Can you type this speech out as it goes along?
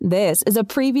This is a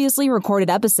previously recorded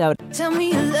episode. Tell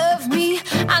me you love me,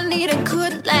 I need a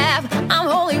good laugh. I'm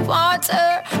holy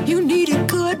water, you need a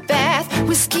good bath.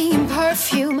 Whiskey and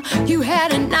perfume, you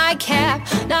had a nightcap.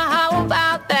 Now how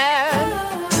about that?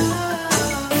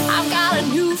 I've got a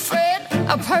new friend,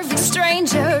 a perfect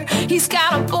stranger. He's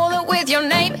got a bullet with your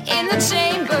name in the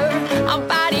chamber. I'm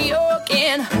body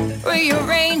organ,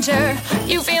 rearranger.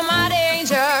 You feel my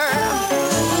danger.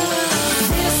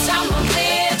 This time a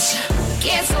bitch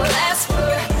gets the last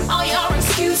word. All your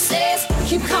excuses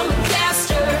keep coming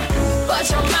faster, but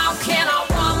your mouth cannot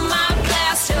run my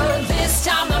blaster. This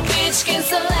time the bitch gets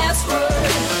the last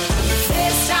word.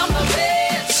 This time the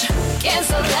bitch gets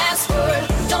the last word.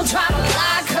 Don't try to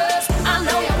lie, cause I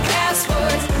know your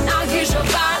passwords. Now here's your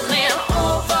violent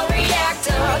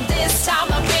overreactor. This time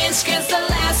the bitch gets the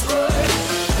last word.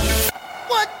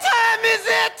 What time is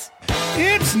it?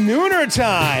 It's Nooner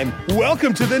time.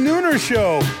 Welcome to the Nooner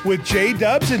Show with Jay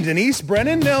Dubs and Denise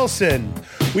Brennan Nelson.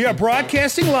 We are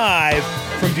broadcasting live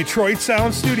from Detroit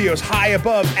Sound Studios, high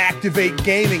above Activate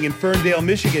Gaming in Ferndale,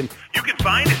 Michigan. You can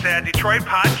find us at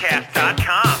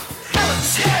DetroitPodcast.com.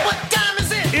 What time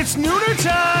is it? It's Nooner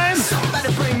time.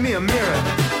 Somebody bring me a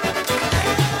mirror.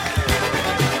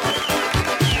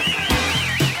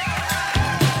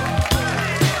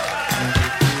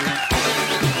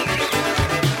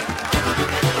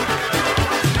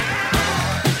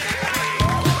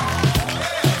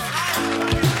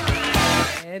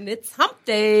 And it's hump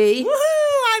day.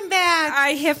 Woohoo, I'm back. I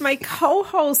have my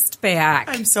co-host back.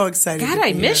 I'm so excited. God, to be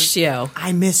I missed here. you.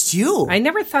 I missed you. I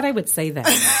never thought I would say that.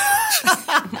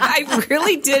 I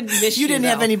really did miss you. You didn't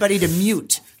have though. anybody to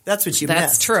mute. That's what you missed.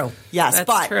 That's true. Yes, That's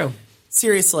but true.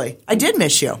 seriously, I did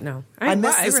miss you. No. I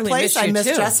missed I this really place. missed I you missed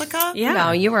too. Jessica. Yeah.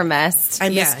 No, you were missed. I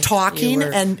Yeah, missed talking, you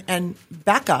were. and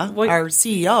Becca, Well, our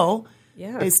CEO,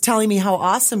 Yeah. is telling me how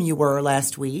awesome you were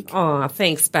last week. Oh,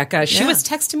 thanks, Becca. She Yeah. was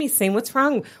texting me saying, "What's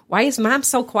wrong? Why is Mom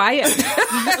so quiet?"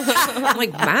 I'm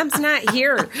like, "Mom's not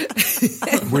here.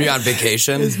 Were you on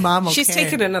vacation? Is Mom okay? She's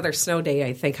taking another snow day,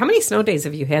 I think. How many snow days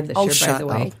have you had this year, by shut the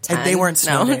way? up. They weren't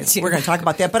snow No. days. We're going to talk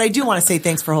about that. But I do want to say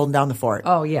thanks for holding down the fort.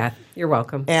 Oh, yeah. You're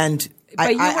welcome. And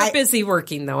But you were busy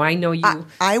working, though. I know you.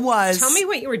 I was. Tell me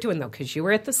what you were doing, though, because you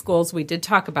were at the schools. We did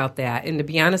talk about that. And to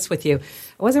be honest with you,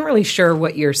 I wasn't really sure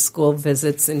what your school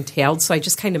visits entailed, so I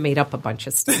just kind of made up a bunch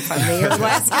of stuff on the air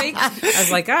last week. I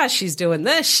was like, she's doing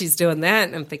this, she's doing that.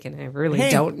 And I'm thinking, I really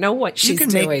don't know what she's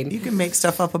doing. You can make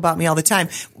stuff up about me all the time.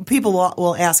 People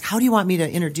will ask, how do you want me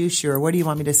to introduce you, or what do you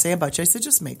want me to say about you? I said,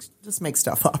 just make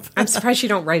stuff up. I'm surprised you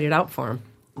don't write it out for them.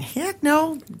 Heck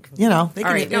no. You know, they All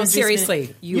can right, no, introduce me.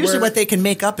 seriously, you Usually were- what they can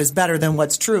make up is better than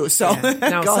what's true. So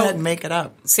No, go so- ahead and make it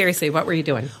up. Seriously, what were you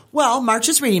doing? Well, March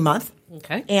is Reading Month.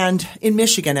 Okay. And in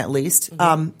Michigan, at least.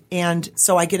 And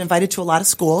so I get invited to a lot of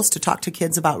schools to talk to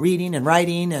kids about reading and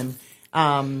writing. And,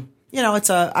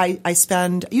 I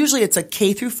spend, usually it's a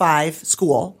K through 5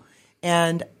 school.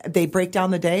 And they break down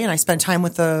the day, and I spend time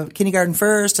with the kindergarten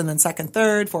first, and then second,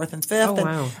 third, fourth, and fifth. Oh, and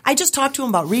wow. I just talk to them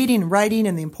about reading and writing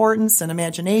and the importance and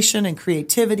imagination and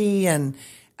creativity and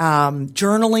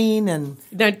journaling. And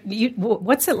Now,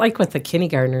 what's it like with the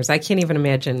kindergartners? I can't even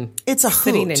imagine it's a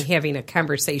sitting hoot. and having a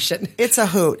conversation. It's a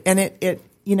hoot. And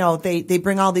they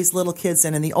bring all these little kids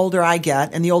in, and the older I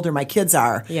get and the older my kids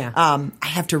are, I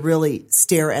have to really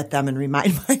stare at them and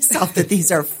remind myself that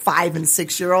these are 5 and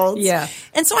 6 year olds. Yeah.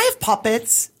 And so I have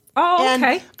puppets. Oh, and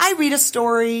okay. I read a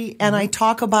story and I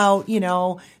talk about,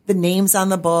 the names on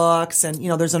the books, and,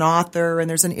 there's an author and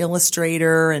there's an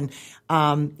illustrator, and,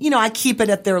 I keep it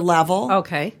at their level.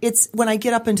 Okay. It's when I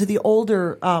get up into the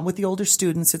older, with the older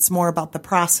students, it's more about the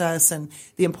process and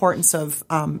the importance of,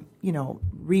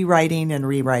 rewriting and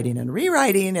rewriting and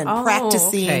rewriting and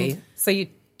practicing. Okay. So you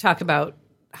talk about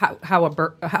how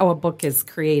a book is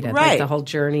created, like Right. the whole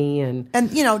journey and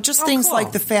just Oh, things cool.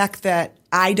 like the fact that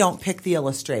I don't pick the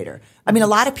illustrator. I mean, a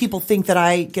lot of people think that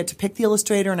I get to pick the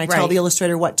illustrator and I tell Right. the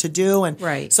illustrator what to do. And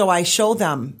Right. so I show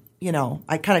them,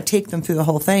 I kind of take them through the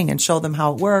whole thing and show them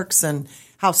how it works and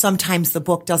how sometimes the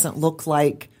book doesn't look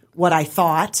like what I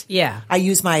thought. Yeah. I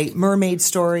use my mermaid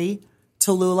story,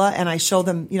 Tallulah, and I show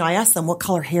them, I ask them, what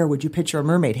color hair would you picture a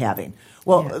mermaid having?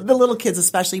 Well, the little kids,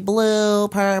 especially blue,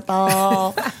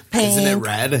 purple, pink. Isn't it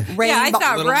red? Rainbow. yeah, I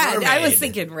thought Little red. I was Mermaid.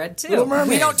 thinking red too. Little Mermaid.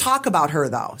 We don't talk about her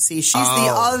though. See, she's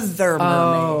the other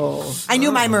mermaid. I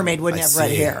knew my mermaid wouldn't I have red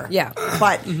see. hair. Yeah.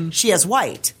 but she has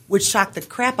white, which shocked the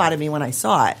crap out of me when I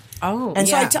saw it. Oh, and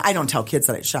so yeah. I don't tell kids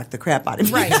that it shocked the crap out of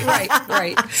me. Right.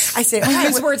 I say, You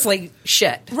use words like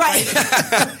shit. right.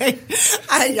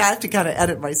 I have to kind of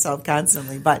edit myself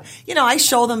constantly, but I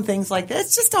show them things like that.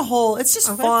 It's just it's just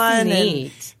Oh, that's fun,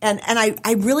 neat. and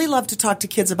I really love to talk to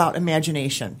kids about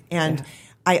imagination and.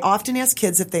 I often ask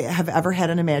kids if they have ever had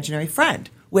an imaginary friend,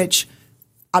 which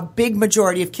a big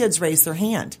majority of kids raise their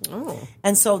hand. Oh.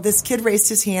 And so this kid raised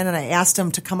his hand, and I asked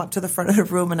him to come up to the front of the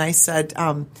room, and I said,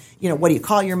 what do you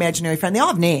call your imaginary friend? They all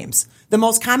have names. The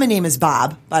most common name is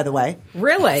Bob, by the way.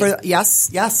 Really?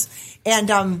 Yes. And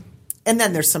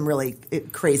then there's some really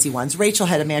crazy ones. Rachel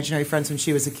had imaginary friends when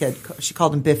she was a kid. She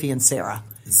called them Biffy and Sarah.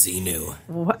 Xenu.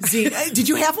 Did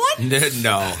you have one?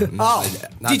 No. Oh.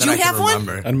 Not Did that you I can have one?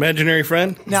 remember. An imaginary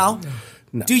friend? No.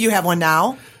 Do you have one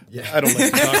now? Yeah, I don't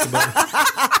like to talk about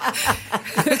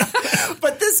it.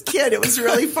 But this kid, it was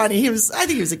really funny. I think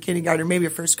he was a kindergartner, maybe a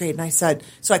first grade. And I said,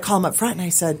 so I call him up front and I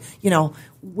said,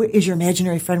 is your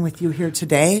imaginary friend with you here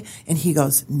today? And he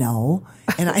goes, no.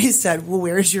 And I said, well,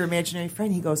 where is your imaginary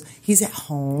friend? He goes, he's at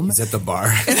home. He's at the bar.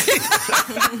 He's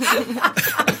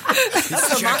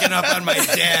checking up on my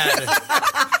dad.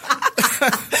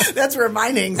 That's where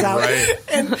mine hangs out. Right.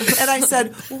 And I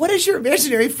said, well, what does your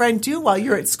imaginary friend do while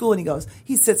you're at school? And he goes,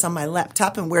 he sits on my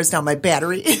laptop and wears down my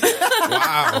battery.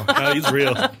 Wow. No, he's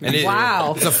real.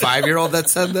 Wow. It's a 5-year-old that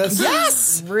said this?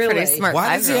 Yes. Really? Pretty smart.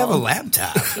 Why does he have a 5-year-old.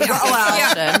 laptop?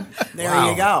 There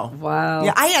you go. Wow.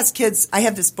 Yeah, I ask kids, I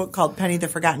have this book called Penny the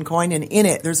Forgotten Coin, and in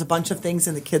it, there's a bunch of things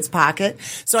in the kid's pocket.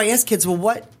 So I ask kids, well,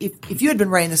 what, if you had been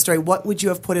writing the story, what would you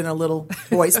have put in a little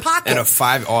boy's pocket? And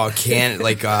a can,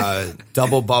 like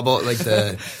double bubble, like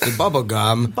the bubble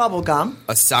gum. Bubble gum.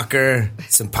 A sucker,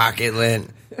 some pocket lint,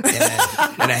 and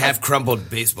a half crumpled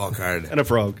baseball card. And a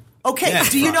frog. Okay, Yeah,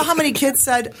 do you know how many kids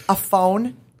said a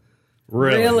phone?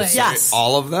 Really? Yes.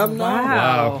 All of them? No?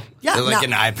 Wow. Yeah. They're like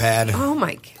now, an iPad. Oh,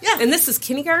 my God. Yeah. And this is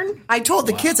kindergarten? I told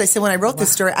the kids, I said, when I wrote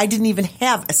this story, I didn't even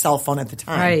have a cell phone at the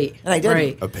time. Right. And I didn't.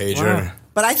 Right. A pager.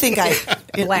 But I think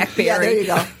Blackberry. Yeah, there you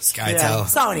go. SkyTel.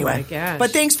 So anyway, Oh my gosh.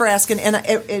 but thanks for asking, and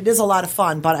it is a lot of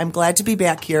fun. But I'm glad to be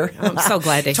back here. I'm so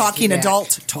glad to have talking you back.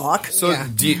 adult talk. So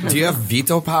do you have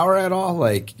veto power at all?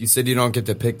 Like you said, you don't get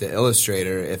to pick the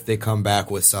illustrator if they come back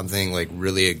with something like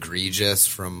really egregious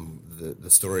from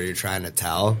the story you're trying to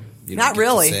tell. You Not don't get to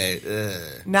really.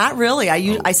 say, Not really.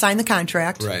 I sign the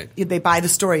contract. Right. They buy the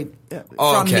story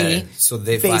from okay. me. So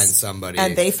they find somebody.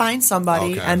 And they find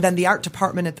somebody, Okay. and then the art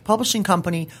department at the publishing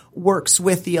company works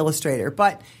with the illustrator.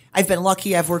 But I've been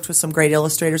lucky. I've worked with some great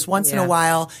illustrators. Once in a Yeah.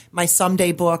 while, my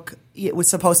Someday book, it was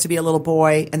supposed to be a little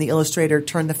boy, and the illustrator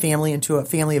turned the family into a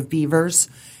family of beavers,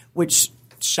 which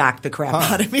shocked the crap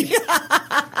out of me.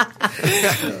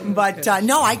 But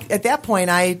no, at that point,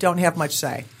 I don't have much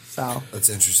say. So That's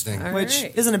interesting. which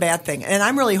right. isn't a bad thing. And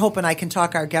I'm really hoping I can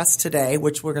talk our guest today,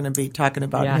 which we're going to be talking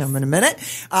about Yes. him in a minute,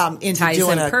 into Ties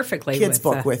doing in a perfectly kids with,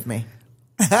 book with me.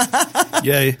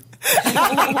 Yay.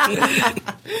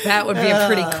 That would be a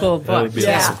pretty cool book. would be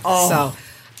yeah. awesome.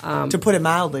 So, To put it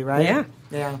mildly, right? Yeah.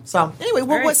 Yeah. So anyway,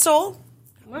 right.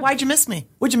 why'd you miss me?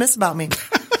 What'd you miss about me?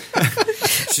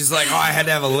 She's like, oh, I had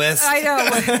to have a list. I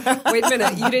know. Wait a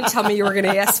minute. You didn't tell me you were going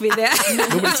to ask me that.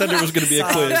 Nobody said there was going to be a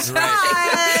quiz.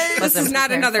 This is not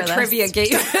prepared another for this. trivia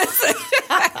game.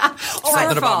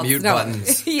 Something about mute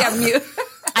buttons. Yeah, mute.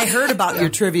 I heard about your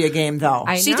trivia game, though.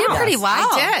 She did pretty well.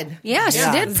 I did. Yeah, she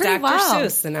did It's pretty Dr. well.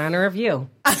 Seuss, in honor of you.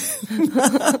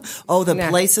 the Yeah.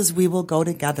 places we will go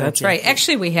together. That's right.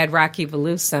 Actually, we had Rocky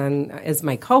Valus on as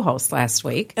my co-host last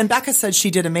week. And Becca said she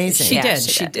did amazing. She did.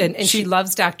 she She did. did. And she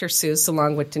loves Dr. Seuss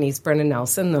along with Denise Brennan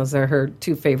Nelson. Those are her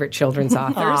two favorite children's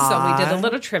authors. So we did a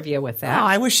little trivia with that. Oh,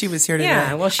 I wish she was here today.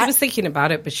 Yeah, well, she was thinking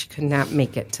about it, but she could not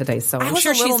make it today. So I I'm was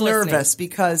sure a little she's listening. nervous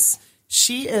because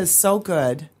she is so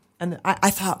good. And I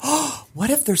thought, oh,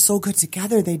 what if they're so good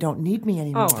together they don't need me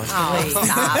anymore?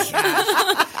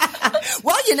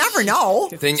 Well, you never know.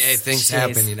 Things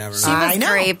happen. You never know. I know.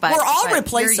 great, but- we're all but you're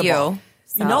replaceable. you,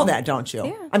 You know that, don't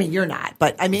you? I mean, you're not,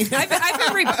 but I mean, I've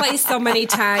been replaced so many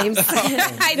times.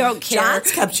 I don't care.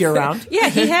 John's kept you around. Yeah,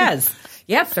 he has.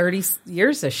 Yeah, 30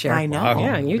 years this year. I know. Wow.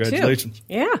 Yeah, and you too. Congratulations.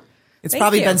 Yeah. It's Thank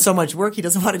probably you. been so much work he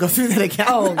doesn't want to go through that again.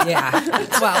 Oh, yeah.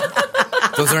 Well,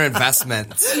 Those are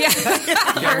investments. yeah.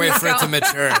 You gotta wait for it to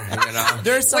mature. You know.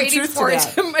 There's some Waiting truth for to it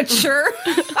that. to mature.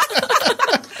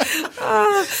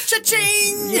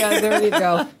 Cha-ching! Yeah, there you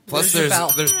go. Plus, There's your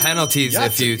bell. there's penalties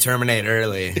if you terminate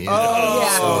early. You know.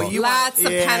 Oh, Yeah, lots of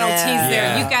penalties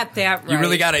there. You got that right. You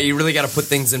really gotta put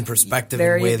things in perspective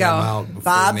There and you weigh go. them out before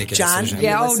Bob, you make a John, decision.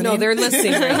 Yeah, you oh, no, listening? they're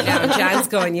listening right now. John's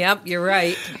going, yep, you're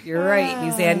right. You're right.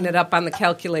 He's adding it up on the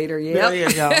calculator. There Yep.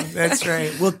 you go. That's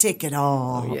right. We'll take it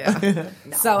all. Yeah.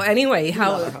 So anyway,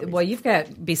 well, you've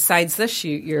got, besides this,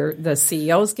 you're the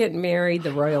CEO's getting married,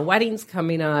 the royal wedding's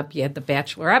coming up, you had the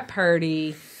bachelorette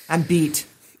party. I'm beat.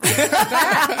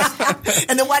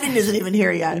 And the wedding isn't even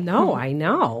here yet. No, I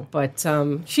know, but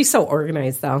she's so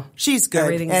organized, though. She's good.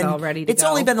 Everything's and all ready to it's go.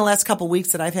 only been the last couple of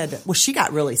weeks that I've had. Well, she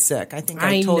got really sick. I think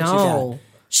I told you know. that.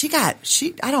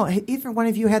 I don't. Either one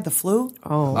of you had the flu.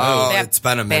 Oh, That it's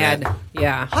been a minute. bad.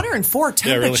 Yeah. 104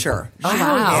 temperature. Wow.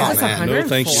 Yeah. It was man. No, 104.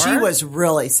 thank you. She was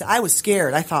really. I was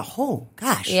scared. I thought, oh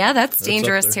gosh. Yeah, that's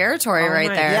dangerous there. territory Oh right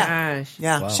my there. gosh.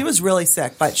 Yeah, she was really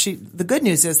sick, but the good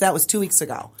news is that was 2 weeks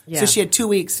ago. Yeah. So she had 2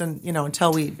 weeks, and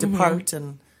until we depart,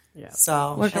 and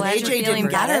so We're and glad you're AJ feeling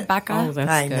didn't get better, it. Becca. Oh,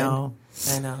 that's I good. know.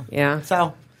 Yeah.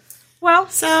 So Well,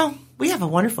 we have a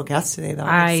wonderful guest today, though.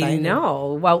 I'm I excited.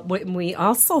 know. Well, we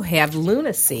also have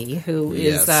Lunacy, who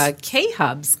is Yes.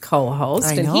 K-Hub's co-host,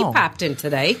 I and he know. popped in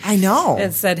today. I know.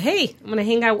 And said, hey, I'm going to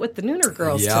hang out with the Nooner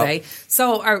girls Yep. today.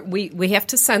 So we have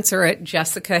to censor it.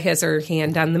 Jessica has her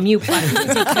hand on the mute button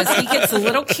because he gets a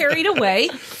little carried away.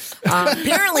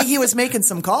 Apparently, he was making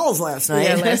some calls last night.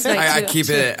 Yeah, last night. I keep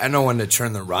it. I know when to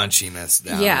turn the raunchiness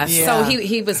down. Yeah, Yeah. so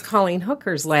he was calling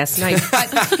hookers last night. But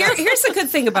here's the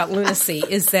good thing about Lunacy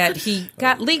is that he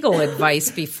got legal advice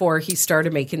before he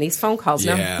started making these phone calls.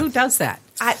 Now, Yeah. who does that?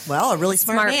 A really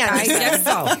smart man. I guess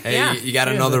so. Hey, yeah. you got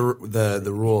to know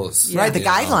the rules, Right, the you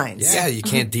know? guidelines. Yeah, you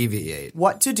can't deviate.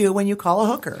 What to do when you call a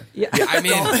hooker? Yeah, I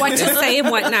mean, What to say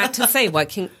and what not to say. What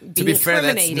can be to be fair,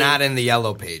 that's incriminating. not in the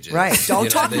yellow pages. Right. Don't You know,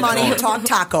 talk they money. don't- Talk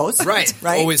tacos. Right.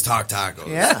 Right. Always talk tacos.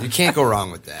 Yeah. You can't go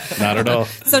wrong with that. Not at all.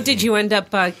 So did you end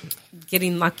up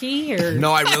getting lucky? Or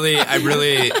No,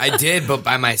 I did, but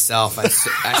by myself. I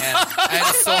had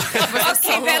a solo,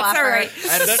 Okay, that's all right. I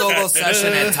had a solo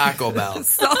session at Taco Bell.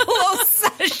 Solo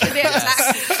session.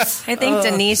 I think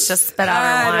Denise just spit out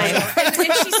her wine. And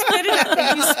she spit it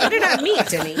on, you spit it on me,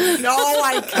 Denny. No,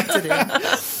 I kept it in.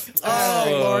 Oh,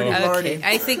 Lordy, Lordy. Okay,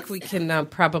 I think we can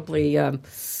probably.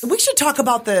 We should talk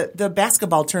about the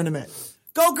basketball tournament.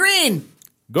 Go green.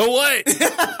 Go white.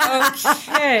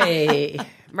 Okay,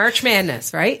 March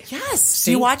Madness, right? Yes.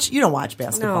 Do you watch? You don't watch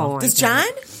basketball. No, I Does don't. John?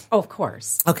 Oh, of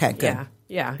course. Okay, good.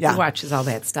 Yeah. Yeah. He watches all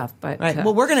that stuff, but Right.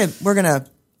 Well, we're gonna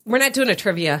we're not doing a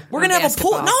trivia. we're on gonna have a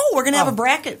pool. basketball. No, we're gonna have a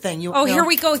bracket thing. Oh, here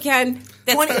we go again.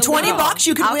 That's 20 no. bucks.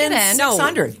 You could I'll win get in.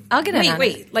 600. I'll get in. on it.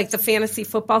 Wait, like the fantasy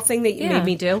football thing that you Yeah. made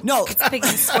me do? No. It's big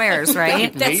squares,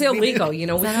 right? That's illegal. You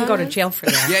know, we can go to jail for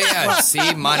that. Yeah.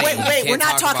 See, money. Wait, You we're can't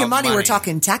not talk talking about money. We're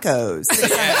talking tacos.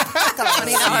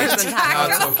 $20 in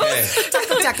No, it's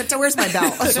okay. Taco. Where's my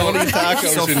belt? So many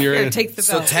tacos and you're Here, in. take the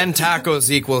So belt. 10 tacos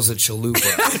equals a chalupa.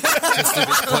 Just to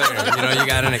be clear, you know, you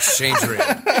got an exchange rate.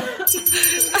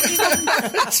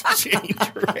 Change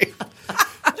rate.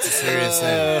 Seriously.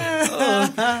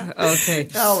 Okay.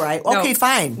 All right. Okay, No,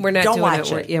 fine. We're not Don't doing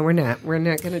watch it. it. Yeah, we're not. We're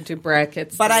not going to do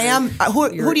brackets. But I am.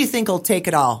 Who do you think will take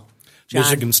it all? John?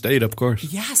 Michigan State, of course.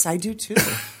 Yes, I do too.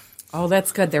 Oh,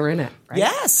 that's good. They're in it, right?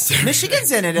 Yes,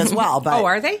 Michigan's in it as well. But Oh,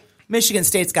 are they? Michigan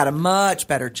State's got a much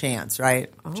better chance,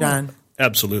 right, John?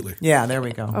 Absolutely. Yeah, there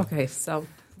we go. Okay, so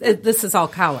this is all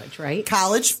college, right?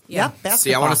 College, Yeah. yep. Basketball.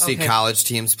 See, I want to see Okay. college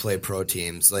teams play pro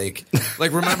teams. Like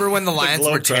remember when the Lions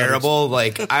were Globetrotters. terrible?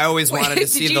 Like, I always wanted to Did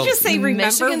see you just say remember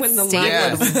Michigan when the State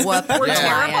Lions would whoop the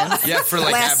Lions. Yeah, for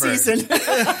like last ever. season.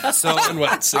 So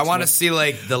what, 6 I want to months? see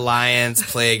like the Lions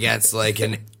play against like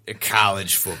a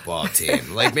college football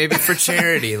team, like maybe for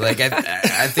charity. Like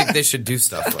I think they should do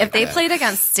stuff like If they that. played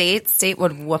against State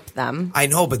would whoop them. I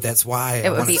know, but that's why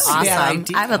It would be awesome.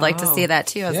 idea. I would like to see that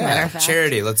too, as a matter Yeah, of fact.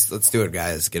 charity. Let's do it,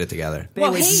 guys. Get it together. They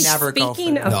Well, would hey, never go for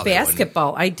speaking that. of No, they wouldn't.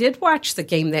 basketball, I did watch the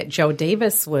game that Joe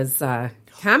Davis was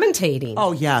commentating.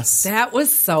 Oh yes. That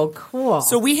was so cool.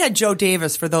 So we had Joe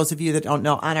Davis, for those of you that don't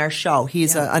know, on our show.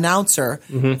 He's an announcer,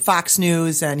 Fox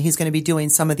News, and he's going to be doing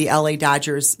some of the LA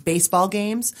Dodgers baseball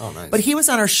games. Oh, nice. But he was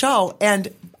on our show, and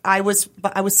I was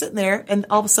sitting there, and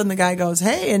all of a sudden the guy goes,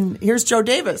 "Hey, and here's Joe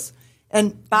Davis."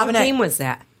 And Bob what and I, game was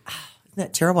that? isn't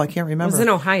that terrible? I can't remember. It was in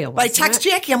Ohio, But I wasn't text it?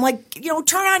 Jackie. I'm like,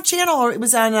 turn on channel, or it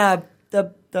was on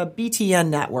the BTN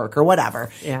network or whatever.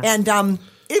 Yeah. And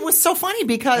it was so funny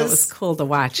because It was cool to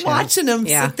watch. watching him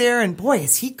Yeah. sit there, and boy,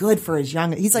 is he good for his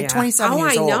young. He's like Yeah. 27 Oh,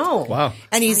 years I old. know. Wow.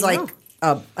 And he's I like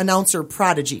announcer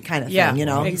prodigy kind of Yeah, thing,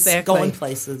 He's exactly. going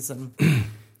places and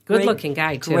Good looking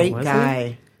guy, too. Great wasn't he?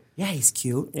 guy. Yeah, he's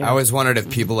cute. I always wondered if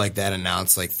people like that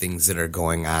announce like things that are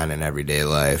going on in everyday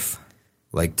life,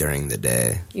 like during the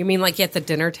day. You mean like at the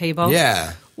dinner table?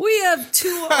 Yeah. We have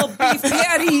 2 all beef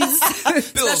patties.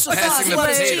 Bill's passing the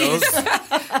sauce, potatoes.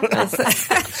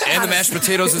 And the mashed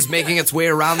potatoes is making its way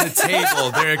around the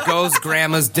table. There it goes.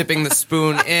 Grandma's dipping the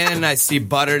spoon in. I see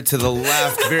butter to the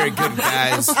left. Very good,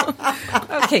 guys.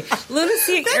 Okay,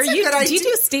 Lunacy, That's a good do you idea.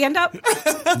 do stand up?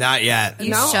 Not yet.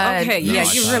 You No? should. Okay, yeah,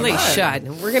 No, you I really should.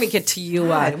 should. We're going to get to you.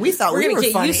 God, we thought we gonna were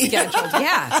get funny. you scheduled.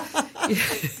 Yeah,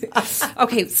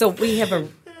 Okay, so we have a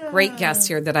great guest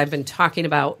here that I've been talking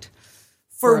about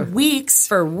For weeks.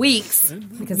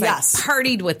 because Yes. I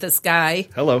partied with this guy.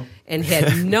 Hello. And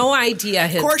had no idea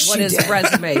course what you his did.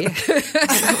 resume.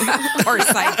 Of course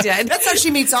I did. That's how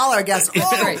she meets all our guests.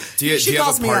 Oh, Right. Do you have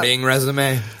calls a me up. partying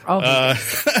resume? Oh,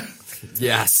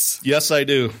 Yes. Yes, I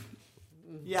do.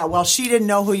 Yeah, well, she didn't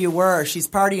know who you were. She's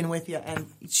partying with you, and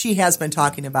she has been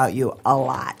talking about you a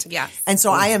lot. Yes. And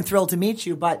so I am thrilled to meet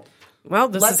you, but well,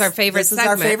 this is our favorite segment.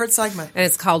 This is our favorite segment. And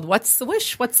it's called What's the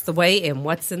Wish, What's the Way, and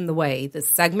What's in the Way. This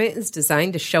segment is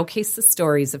designed to showcase the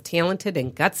stories of talented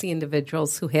and gutsy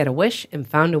individuals who had a wish and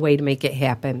found a way to make it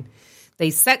happen.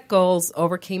 They set goals,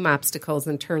 overcame obstacles,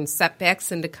 and turned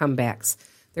setbacks into comebacks.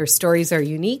 Their stories are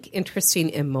unique,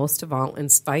 interesting, and most of all,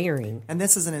 inspiring. And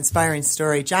this is an inspiring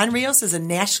story. John Rios is a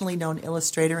nationally known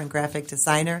illustrator and graphic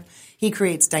designer. He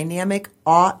creates dynamic,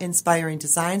 awe-inspiring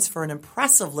designs for an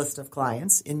impressive list of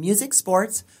clients in music,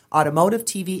 sports, automotive,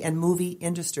 TV, and movie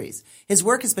industries. His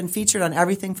work has been featured on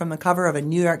everything from the cover of a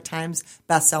New York Times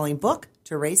best-selling book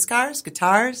to race cars,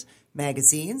 guitars,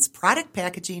 magazines, product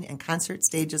packaging, and concert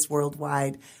stages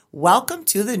worldwide. Welcome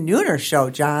to the Nooner Show,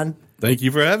 John. Thank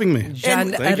you for having me. John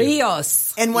Thank you.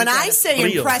 Rios. And when I say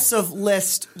Rios. impressive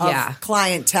list of Yeah.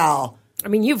 clientele, I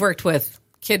mean, you've worked with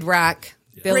Kid Rock,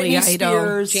 Billy Britney Idol,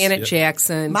 Spears. Janet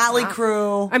Jackson. Molly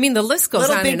Crew, I mean, the list goes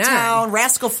Little on Big and on. Town,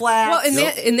 Rascal Flatts.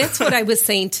 Well, and that's what I was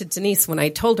saying to Denise when I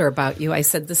told her about you. I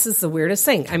said, this is the weirdest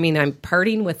thing. I mean, I'm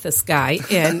partying with this guy,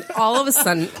 and all of a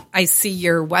sudden, I see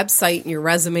your website and your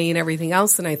resume and everything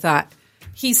else, and I thought,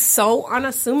 he's so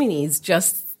unassuming. He's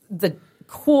just the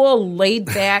cool,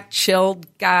 laid-back, chilled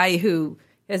guy who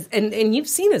has, and you've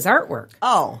seen his artwork.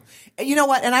 Oh, you know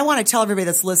what? And I want to tell everybody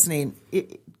that's listening,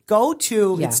 go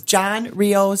to, Yeah. it's John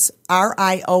Rios,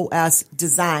 RIOS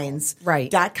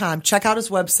Designs.com. Check out his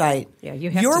website. Yeah,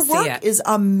 you have Your to see work it. is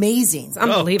amazing. It's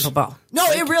unbelievable.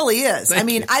 No, it really is. I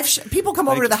mean, people come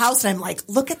over to the house and I'm like,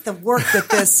 look at the work that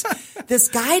this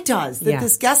guy does, that Yeah.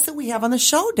 this guest that we have on the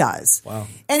show does. Wow.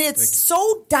 And it's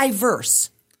so diverse.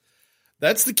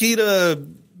 That's the key to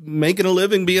making a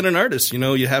living being an artist. You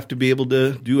know, you have to be able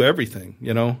to do everything,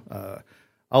 you know.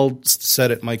 I'll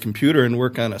sit at my computer and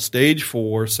work on a stage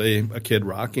for, say, a Kid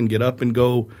Rock and get up and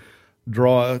go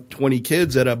draw 20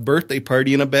 kids at a birthday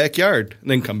party in a backyard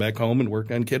and then come back home and work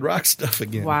on Kid Rock stuff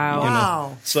again. Wow. you know.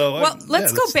 Wow. So, Well,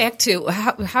 let's go back to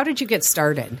how did you get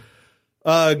started?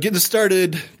 Getting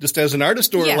started just as an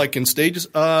artist or Yeah. like in stages?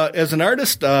 As an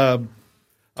artist,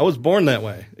 I was born that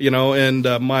way, you know, and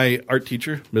my art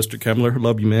teacher, Mr. Kemmler,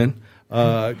 love you, man,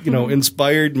 you know,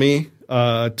 inspired me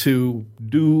to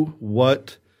do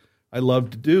what I love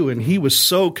to do. And he was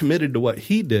so committed to what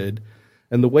he did.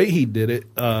 And the way he did it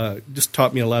just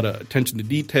taught me a lot of attention to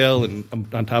detail and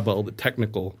on top of all the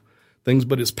technical things.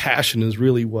 But his passion is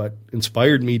really what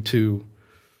inspired me to,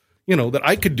 you know, that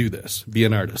I could do this, be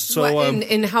an artist. So,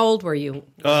 and how old were you?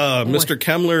 Mr.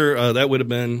 Kemmler, that would have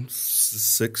been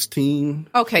 16.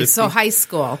 Okay, so 15. high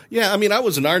school. Yeah, I mean, I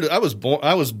was an artist. When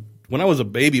I was a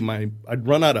baby, I'd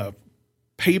run out of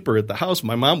paper at the house.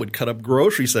 My mom would cut up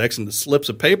grocery sacks into slips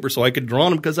of paper so I could draw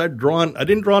on them because I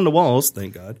didn't draw on the walls,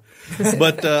 thank God,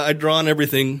 but I'd draw on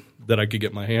everything that I could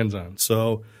get my hands on.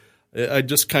 So I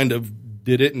just kind of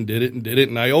did it.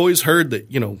 And I always heard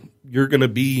that, you know, you're going to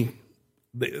be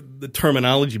the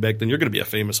terminology back then, you're going to be a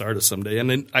famous artist someday. And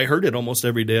then I heard it almost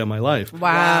every day of my life.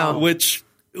 Wow. Which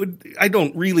I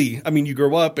don't really, I mean, you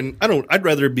grow up and I'd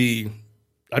rather be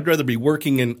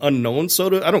working in unknown.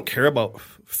 I don't care about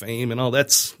fame and all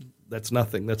that's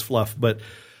nothing. That's fluff. But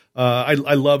I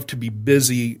love to be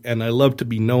busy and I love to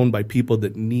be known by people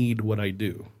that need what I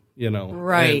do, you know.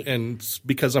 Right. And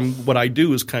because what I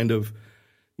do is kind of,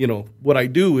 you know, what I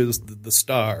do is the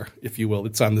star, if you will.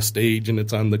 It's on the stage and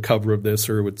it's on the cover of this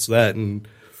or it's that. And,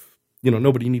 you know,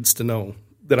 nobody needs to know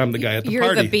that I'm the guy at the You're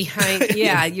party. the behind,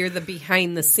 yeah, you're the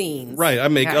behind the scenes. Right. I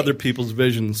make Right. other people's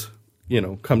visions, you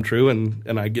know, come true,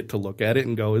 and I get to look at it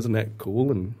and go, isn't that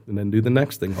cool? And then do the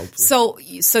next thing,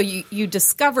 hopefully. So you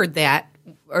discovered that,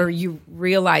 or you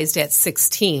realized at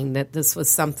 16 that this was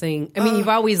something. I mean, you've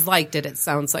always liked it. It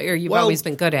sounds like, or you've always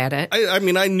been good at it. I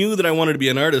mean, I knew that I wanted to be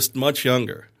an artist much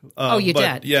younger. You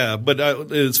but, did? Yeah, but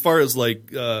as far as like,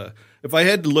 if I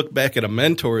had to look back at a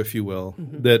mentor, if you will,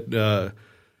 that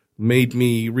made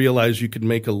me realize you could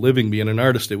make a living being an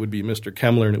artist, it would be Mr.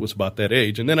 Kemmler, and it was about that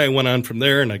age. And then I went on from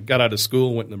there, and I got out of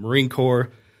school, went in the Marine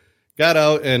Corps, got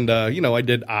out, and, you know, I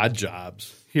did odd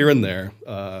jobs here and there.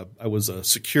 I was a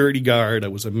security guard. I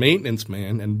was a maintenance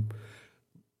man. And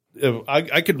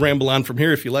I could ramble on from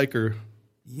here if you like, or...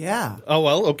 Yeah. Oh,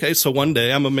 well, okay. So one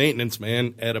day I'm a maintenance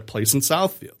man at a place in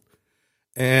Southfield.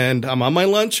 And I'm on my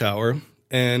lunch hour,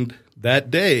 and that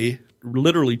day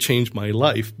literally changed my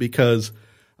life because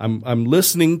I'm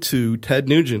listening to Ted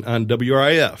Nugent on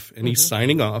WRIF, and he's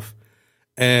signing off.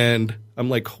 And I'm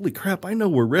like, holy crap, I know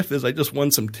where Riff is. I just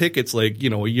won some tickets a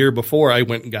year before I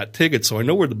went and got tickets, so I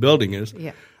know where the building is.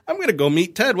 Yeah. I'm going to go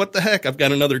meet Ted. What the heck? I've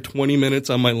got another 20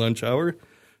 minutes on my lunch hour.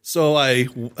 So I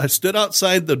stood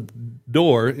outside the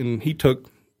door, and he took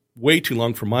way too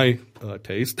long for my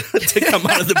taste to come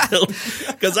out of the building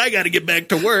because I got to get back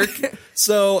to work.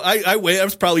 So I wait. I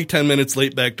was probably 10 minutes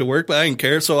late back to work, but I didn't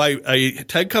care. So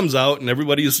Ted comes out, and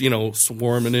everybody's,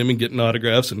 swarming him and getting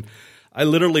autographs. And I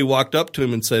literally walked up to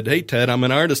him and said, "Hey, Ted, I'm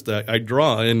an artist. I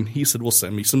draw." And he said, "Well,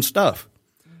 send me some stuff."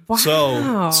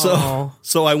 Wow.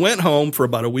 So I went home for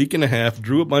about a week and a half,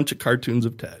 drew a bunch of cartoons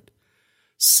of Ted,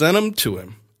 sent them to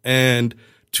him. And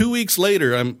 2 weeks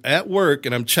later, I'm at work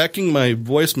and I'm checking my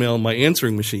voicemail, my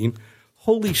answering machine.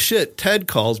 Holy shit, Ted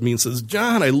calls me and says,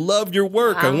 "John, I loved your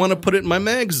work. I want to put it in my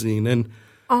magazine." And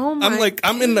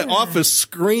I'm in the office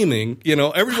screaming,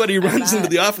 everybody runs into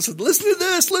the office and listen to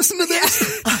this.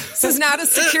 This is not a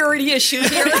security issue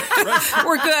here.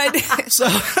 We're good. So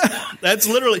that's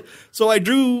literally, so I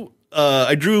drew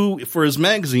for his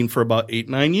magazine for about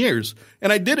 8-9 years.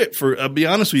 And I did it I'll be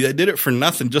honest with you, I did it for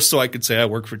nothing just so I could say I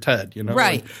work for Ted,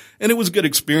 Right. And it was a good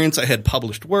experience. I had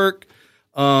published work.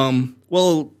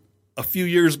 Well, a few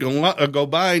years go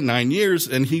by, 9 years,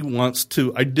 and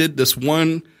I did this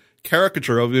one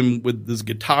caricature of him with his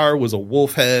guitar was a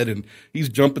wolf head, and he's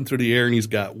jumping through the air, and he's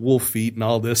got wolf feet and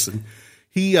all this. And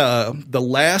he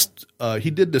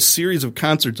did this series of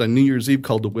concerts on New Year's Eve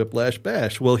called the Whiplash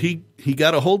Bash. Well, he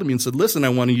got a hold of me and said, "Listen, I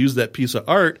want to use that piece of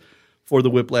art for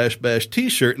the Whiplash Bash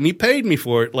T-shirt," and he paid me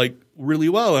for it really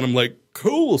well. And I'm like,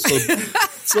 cool.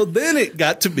 So then it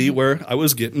got to be where I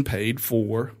was getting paid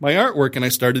for my artwork, and I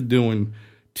started doing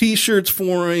T-shirts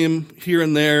for him here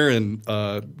and there, and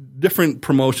different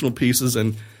promotional pieces.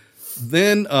 And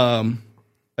then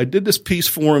I did this piece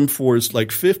for him for his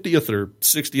 50th or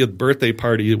 60th birthday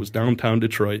party. It was downtown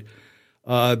Detroit.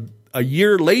 A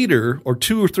year later, or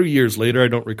 2 or 3 years later, I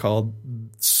don't recall,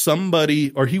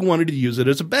 he wanted to use it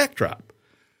as a backdrop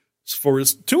for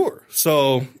his tour.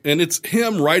 So, and it's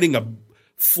him writing a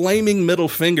flaming middle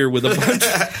finger with a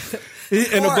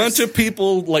bunch of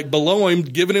people below him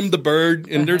giving him the bird,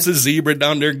 and there's a zebra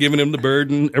down there giving him the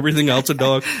bird, and everything else a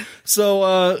dog.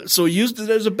 So he used it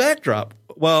as a backdrop.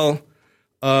 Well,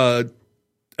 a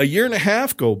year and a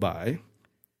half go by,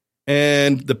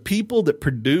 and the people that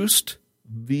produced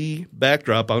the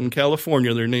backdrop out in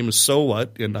California, their name is So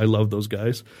What, and I love those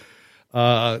guys.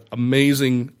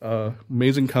 Amazing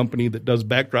company that does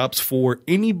backdrops for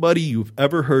anybody you've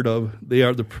ever heard of. They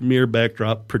are the premier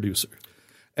backdrop producer.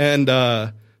 And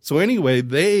so anyway,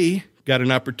 they got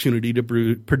an opportunity to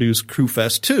produce Crew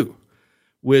Fest 2,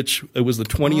 which it was the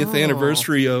 20th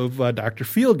anniversary of Dr.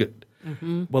 Feelgood.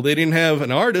 Mm-hmm. Well, they didn't have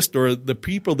an artist, or the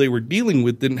people they were dealing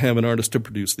with didn't have an artist to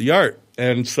produce the art.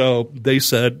 And so they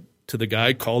said to the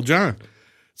guy, "Call John."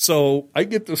 So I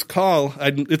get this call.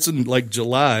 It's in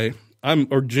July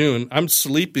or June. I'm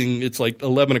sleeping. It's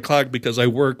 11 o'clock because I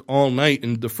work all night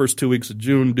in the first 2 weeks of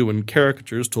June doing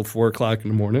caricatures till 4 o'clock in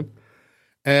the morning.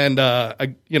 And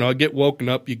I get woken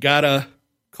up. You gotta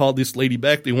call this lady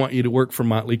back. They want you to work for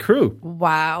Motley Crue.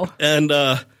 Wow. And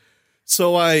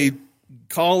so I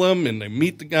call him, and I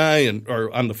meet the guy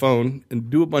or on the phone and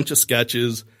do a bunch of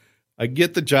sketches. I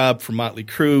get the job for Motley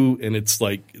Crue, and it's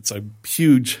a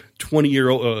huge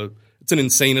 20-year-old. It's an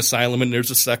insane asylum, and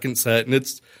there's a second set, and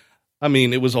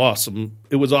it was awesome.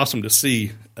 It was awesome to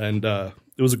see, and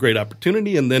it was a great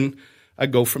opportunity. And then I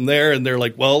go from there, and they're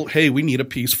like, "Well, hey, we need a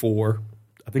piece for."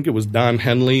 I think it was Don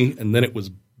Henley, and then it was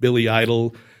Billy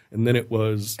Idol, and then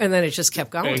it just kept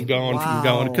going and going from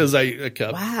going because I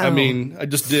kept. Wow. I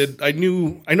just did. I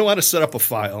know how to set up a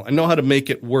file. I know how to make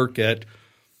it work at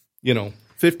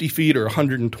 50 feet or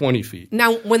 120 feet.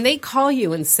 Now, when they call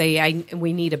you and say,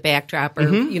 we need a backdrop,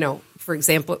 or, for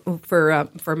example,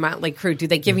 for Motley Crue, do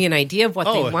they give you an idea of what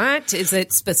they want? Is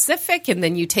it specific, and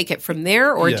then you take it from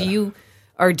there, or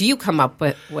do you come up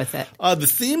with it? The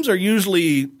themes are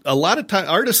usually, a lot of time,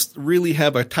 artists really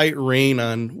have a tight rein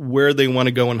on where they want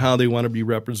to go and how they want to be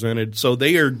represented. So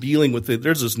they are dealing with it.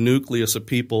 There's this nucleus of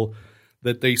people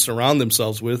that they surround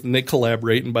themselves with, and they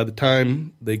collaborate. And by the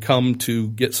time they come to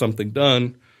get something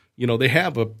done, they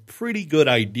have a pretty good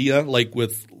idea. Like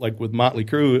with Motley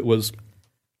Crue, it was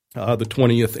the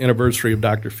 20th anniversary of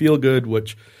Dr. Feelgood,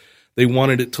 which they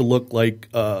wanted it to look like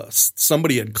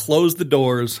somebody had closed the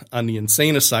doors on the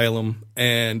insane asylum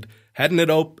and hadn't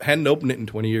opened it in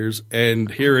 20 years, and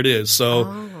here it is.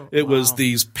 So it was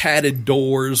these padded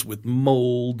doors with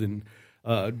mold, and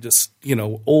just,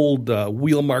 old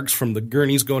wheel marks from the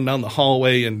gurneys going down the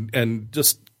hallway and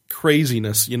just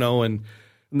craziness, and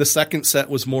the second set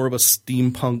was more of a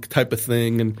steampunk type of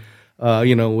thing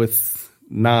and, with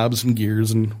knobs and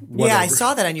gears and whatever. Yeah, I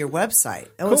saw that on your website.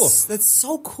 That's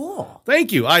so cool.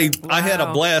 Thank you. I had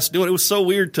a blast doing it. It was so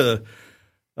weird to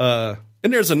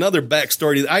and there's another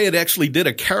backstory. I had actually did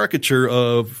a caricature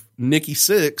of Nikki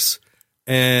Sixx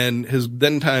and his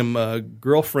then-time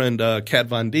girlfriend, Kat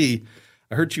Von D.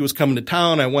 I heard she was coming to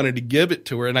town. I wanted to give it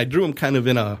to her, and I drew him kind of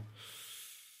in a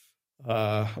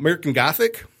American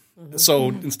Gothic. Mm-hmm. So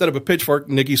instead of a pitchfork,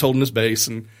 Nikki's holding his bass,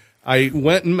 and I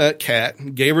went and met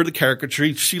Kat, gave her the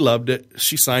caricature. She loved it.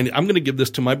 She signed it. I'm going to give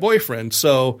this to my boyfriend.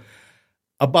 So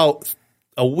about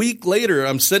a week later,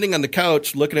 I'm sitting on the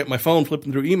couch looking at my phone,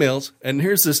 flipping through emails, and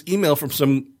here's this email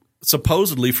from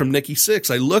supposedly from Nikki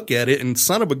Sixx. I look at it, and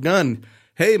son of a gun,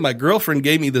 hey, my girlfriend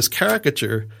gave me this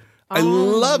caracature. I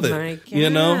love it,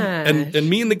 and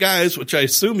me and the guys, which I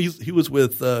assume he was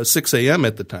with 6 a.m.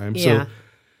 at the time. Yeah. So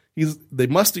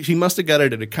he must have got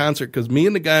it at a concert because me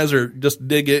and the guys are just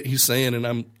dig it. He's saying, and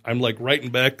I'm like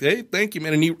writing back, hey, thank you,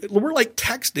 man. And we're like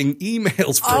texting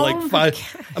emails for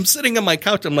 5. I'm sitting on my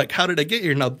couch. I'm like, how did I get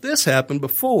here? Now this happened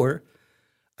before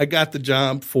I got the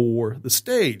job for the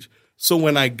stage. So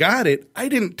when I got it, I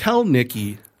didn't tell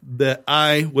Nikki that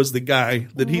I was the guy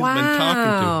that he's been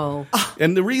talking to.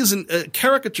 And the reason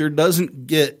caricature doesn't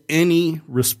get any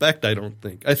respect, I don't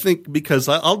think. I think because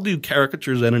I'll do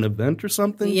caricatures at an event or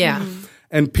something. Yeah.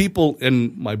 And people,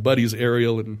 and my buddies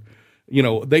Ariel and,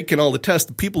 they can all attest.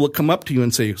 The people that come up to you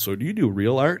and say, so do you do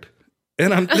real art?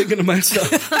 And I'm thinking to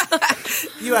myself.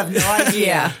 You have no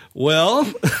idea. Well,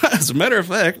 as a matter of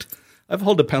fact, I've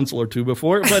held a pencil or two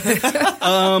before. But,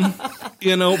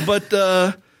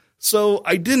 so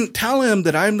I didn't tell him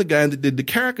that I'm the guy that did the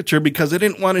caricature because I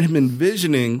didn't want him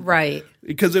envisioning. Right.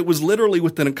 Because it was literally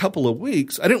within a couple of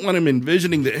weeks. I didn't want him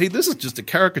envisioning that, hey, this is just a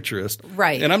caricaturist.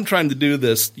 Right. And I'm trying to do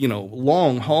this,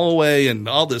 long hallway and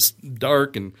all this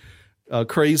dark and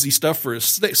crazy stuff for his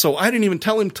stage. So I didn't even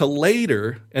tell him till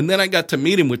later. And then I got to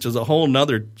meet him, which is a whole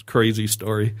nother crazy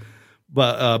story,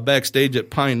 but backstage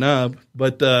at Pine Knob.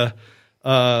 But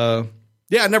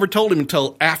yeah, I never told him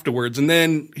until afterwards, and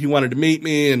then he wanted to meet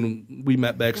me, and we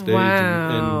met backstage.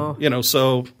 Wow. And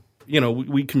so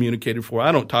we communicated for.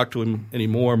 I don't talk to him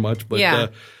anymore much, but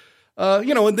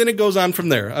and then it goes on from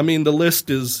there. I mean, the list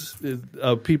is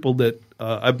people that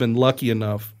I've been lucky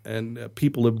enough, and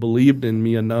people have believed in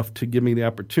me enough to give me the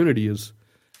opportunity.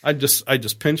 I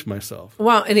just pinch myself.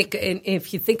 Well, and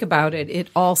if you think about it, it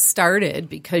all started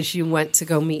because you went to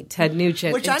go meet Ted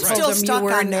Nugent, which and I'm told still him stuck you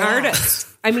were on an now. artist.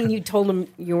 I mean, you told him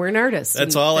you were an artist.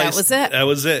 That's all. That was it. That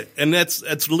was it. And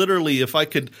that's literally, if I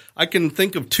can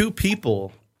think of 2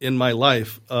 people in my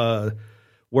life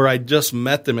where I just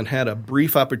met them and had a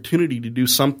brief opportunity to do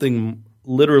something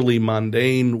literally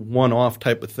mundane, one-off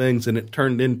type of things, and it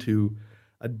turned into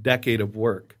a decade of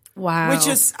work. Wow. Which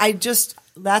is,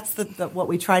 that's what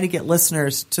we try to get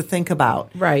listeners to think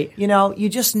about. Right. You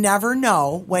just never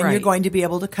know when you're going to be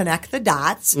able to connect the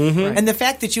dots. Mm-hmm. And the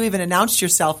fact that you even announced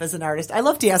yourself as an artist. I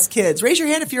love to ask kids, raise your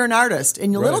hand if you're an artist.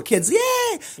 And your little kids, yay!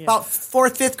 Yeah. About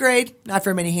 4th, 5th grade, not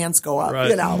very many hands go up,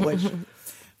 which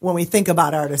when we think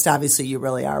about artists, obviously you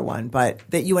really are one. But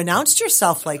that you announced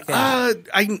yourself like that.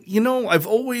 I've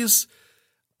always,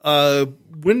 I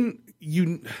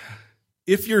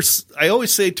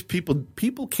always say to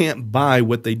people can't buy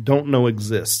what they don't know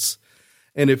exists.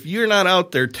 And if you're not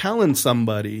out there telling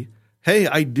somebody, hey,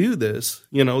 I do this,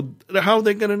 how are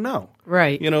they going to know?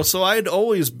 Right. So I'd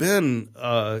always been,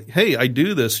 hey, I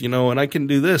do this, and I can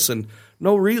do this. And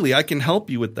no, really, I can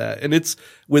help you with that. And it's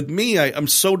with me, I'm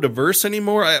so diverse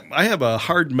anymore. I have a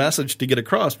hard message to get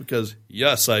across because,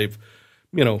 yes, I've,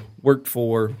 worked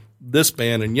for this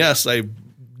band. And yes, I've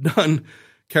done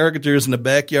caricatures in the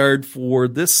backyard for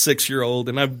this 6-year-old,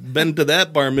 and I've been to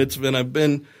that bar mitzvah, and I've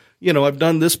been, I've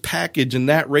done this package and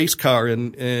that race car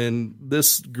and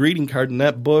this greeting card and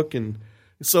that book, and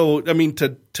so I mean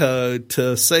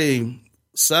to say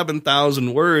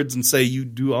 7,000 words and say you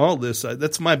do all this,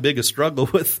 that's my biggest struggle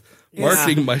with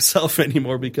marketing myself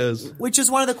anymore because which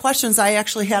is one of the questions I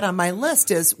actually had on my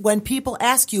list is when people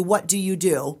ask you what do you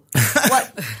do,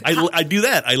 I do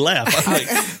that. I laugh. I'm like,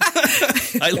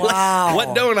 wow.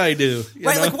 What don't I do?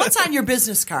 Like what's on your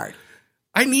business card?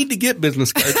 I need to get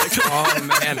business cards. Oh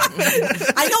man,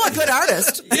 I know a good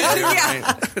artist.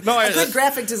 No, a good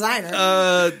graphic designer.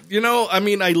 I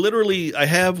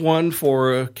have one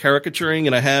for caricaturing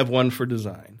and I have one for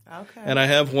design. Okay. And I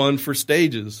have one for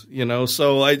stages,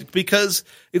 so because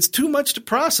it's too much to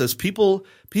process. People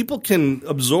can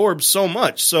absorb so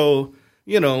much. So,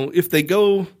 if they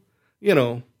go, you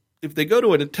know, if they go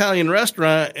to an Italian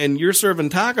restaurant and you're serving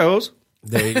tacos,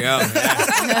 There you go.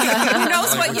 Who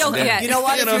knows what you'll get? You know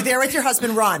what? If you're there with your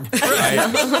husband, run. but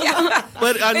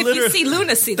I If literally, you see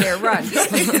lunacy there, run.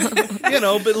 you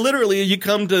know, but literally, you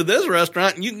come to this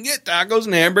restaurant and you can get tacos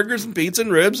and hamburgers and pizza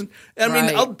and ribs, and I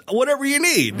mean, Right. whatever you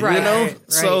need, Right, you know.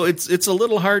 right. So it's a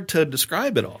little hard to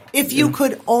describe it all. If you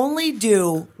could only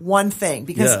do one thing,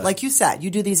 because Yeah. like you said, you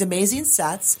do these amazing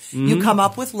sets, you come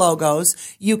up with logos,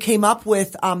 you came up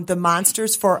with the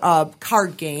monsters for a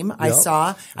card game, I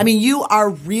saw. I mean, you are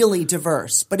really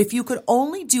diverse, but if you could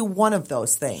only do one of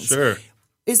those things, Sure.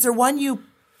 is there one you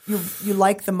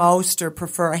like the most or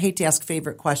prefer? I hate to ask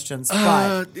favorite questions,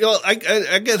 but You know,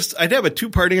 I guess I'd have a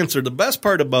two-part answer. The best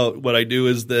part about what I do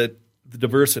is that the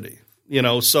diversity. You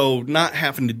know, so not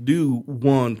having to do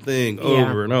one thing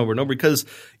over and over and over, because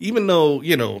even though,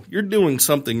 you know, you're doing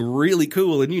something really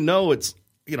cool and you know it's,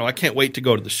 you know, I can't wait to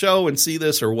go to the show and see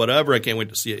this or whatever. I can't wait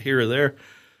to see it here or there.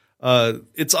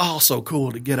 It's also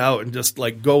cool to get out and just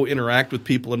like go interact with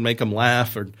people and make them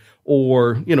laugh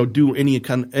or you know, do any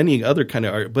other kind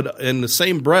of art. But in the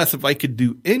same breath, if I could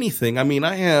do anything, I mean,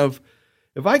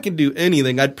 if I could do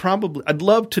anything, I'd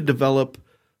love to develop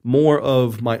more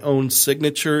of my own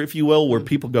signature, if you will, where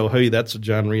people go, hey, that's a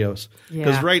John Rios.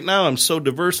 Because Yeah. right now I'm so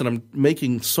diverse and I'm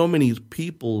making so many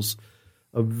people's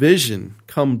vision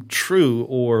come true,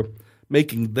 or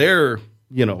making their,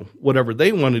 you know, whatever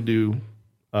they want to do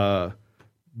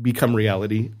become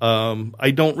reality.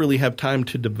 I don't really have time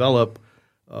to develop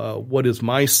what is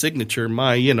my signature,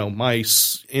 my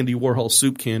Andy Warhol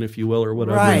soup can, if you will, or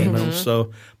whatever. Right. You know?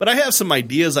 So, but I have some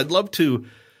ideas. I'd love to.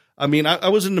 I mean, I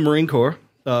was in the Marine Corps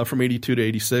from 82 to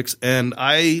 86, and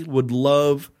I would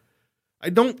love. I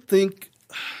don't think.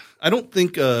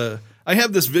 I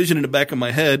have this vision in the back of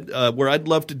my head where I'd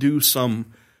love to do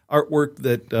some artwork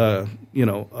that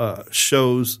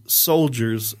shows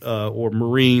soldiers or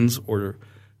Marines or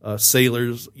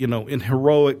sailors, you know, in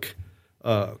heroic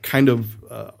kind of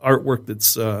artwork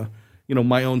that's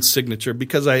my own signature,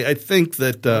 because I think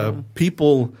that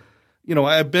people. You know,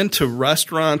 I've been to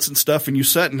restaurants and stuff, and you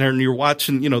sit in there and you're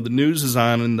watching, you know, the news is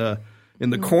on in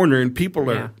the corner, and people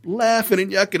are laughing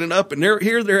and yucking it up, and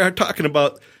they're talking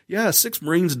about, 6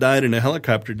 Marines died in a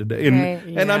helicopter today,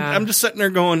 and I'm just sitting there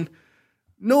going,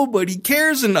 nobody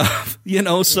cares enough, you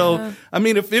know. So I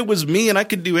mean, if it was me and I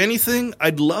could do anything,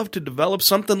 I'd love to develop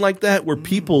something like that where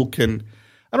people can.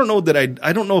 I don't know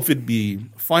if it'd be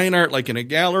fine art like in a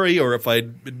gallery, or if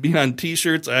it'd be on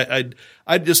T-shirts.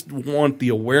 I just want the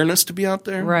awareness to be out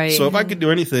there. Right. So if I could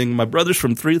do anything, my brothers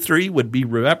from 3-3 would be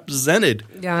represented.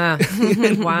 Yeah.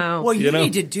 Wow. well, you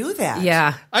need to do that.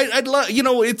 Yeah. I'd love, you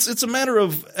know, it's a matter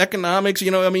of economics.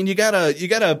 You know, I mean, you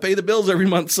gotta pay the bills every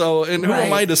month. So, and who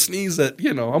am I to sneeze at?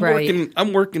 You know,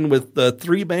 I'm working with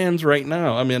 3 bands right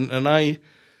now. I mean, and I'm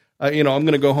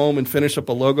going to go home and finish up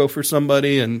a logo for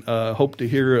somebody, and hope to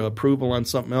hear approval on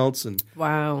something else. And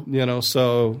Wow. you know,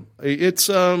 so it's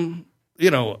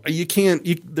you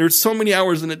can't. There's so many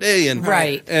hours in a day, and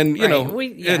and you know,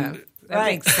 that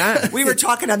makes sense. We were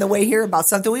talking on the way here about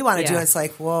something we want to do. Yeah. It's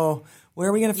like, whoa, where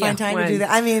are we going to find time to when- do that?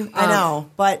 I mean, I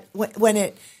know, but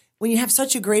when you have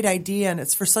such a great idea and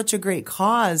it's for such a great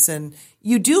cause, and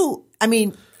you do, I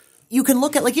mean, you can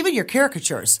look at like even your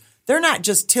caricatures. They're not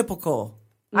just typical.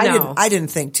 No. I didn't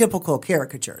think typical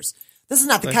caricatures. This is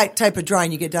not the type of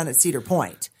drawing you get done at Cedar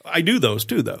Point. I do those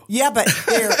too, though. Yeah, but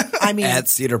they're, I mean, At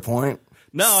Cedar Point.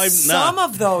 No, I'm some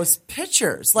not. of those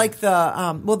pictures, like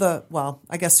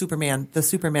I guess Superman. The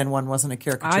Superman one wasn't a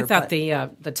caricature. I thought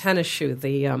but the tennis shoe,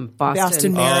 the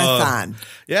Boston Marathon.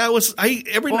 Yeah, it was.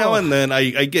 Every now and then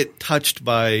I get touched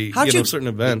by How'd you- certain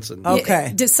events. And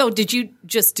Okay. So did you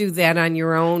just do that on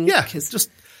your own? yeah, just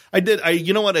I did.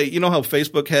 You know what? You know how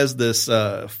Facebook has this.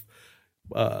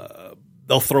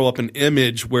 They'll throw up an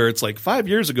image where it's like 5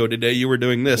 years ago today you were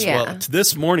doing this. Yeah. Well,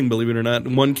 this morning, believe it or not,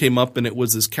 one came up and it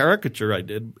was this caricature I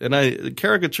did, and the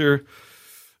caricature.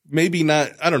 Maybe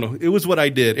not. I don't know. It was what I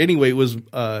did. Anyway, it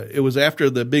was after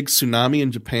the big tsunami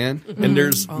in Japan, and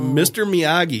there's Mr.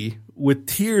 Miyagi with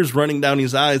tears running down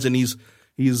his eyes, and he's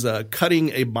cutting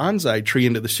a bonsai tree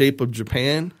into the shape of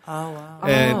Japan. Oh wow!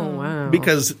 And wow.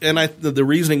 Because the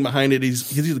reasoning behind it is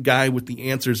he's the guy with the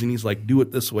answers, and he's like, do it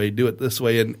this way,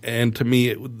 and to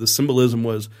me the symbolism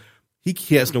was he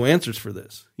has no answers for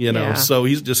this, you know. Yeah. So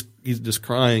he's just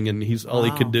crying, and all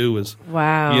he could do was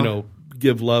you know,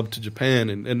 give love to Japan,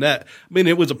 and that, I mean,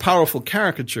 it was a powerful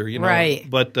caricature, you know. Right.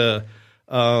 But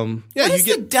What is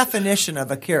the definition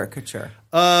of a caricature?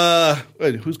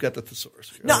 wait, who's got the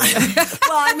thesaurus? No, well,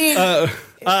 I mean,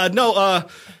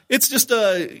 It's just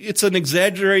it's an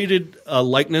exaggerated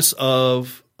likeness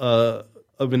of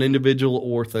of an individual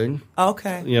or thing.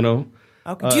 Okay. You know.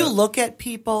 Okay. Do you look at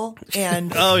people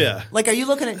and? Oh yeah. Like, are you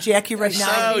looking at Jackie right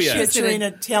now? Oh, yeah. Picturing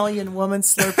an Italian woman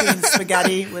slurping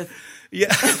spaghetti with.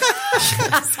 Yeah.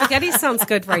 Spaghetti sounds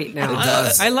good right now. It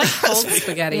does. I like cold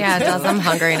spaghetti. Yeah, it does. I'm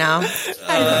hungry now.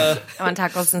 I want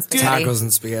tacos and spaghetti. Tacos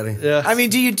and spaghetti. Yeah. I mean,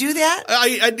 do you do that?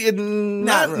 I did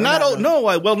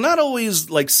not always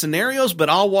like scenarios, but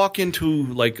I'll walk into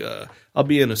like I'll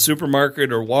be in a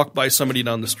supermarket or walk by somebody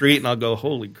down the street and I'll go,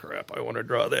 holy crap, I want to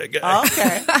draw that guy.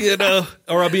 Okay. You know,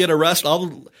 or I'll be at a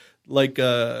restaurant. I'll like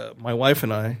my wife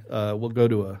and I will go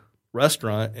to a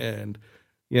restaurant and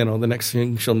you know the next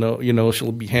thing she'll know, you know,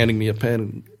 she'll be handing me a pen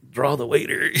and draw the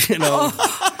waiter. You know.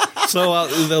 So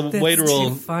the waiter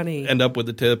will end up with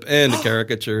a tip and a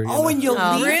caricature. Oh, and you'll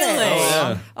leave really? it.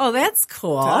 Yeah. Oh, that's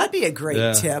cool. That'd be a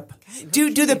great tip.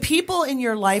 Do the people in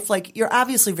your life, like, you're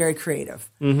obviously very creative.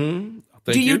 Mm-hmm.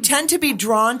 Do you tend to be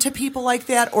drawn to people like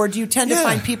that, or do you tend to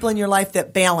find people in your life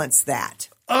that balance that?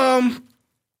 You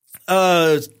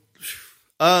know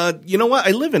what?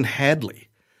 I live in Hadley.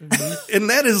 Mm-hmm. And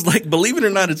that is like, believe it or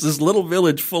not, it's this little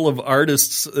village full of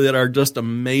artists that are just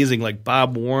amazing, like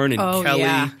Bob Warren and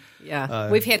Kelly. Yeah.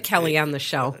 We've had Kelly on the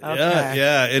show.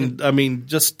 Yeah. And I mean,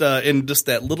 just in just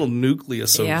that little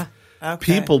nucleus of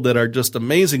people that are just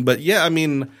amazing. But yeah, I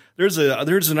mean, there's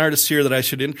an artist here that I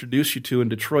should introduce you to in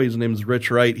Detroit. His name is Rich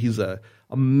Wright. He's a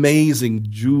amazing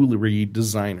jewelry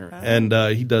designer, and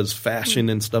he does fashion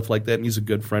and stuff like that. And he's a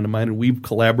good friend of mine, and we've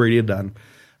collaborated on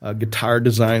guitar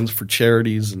designs for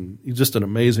charities, and he's just an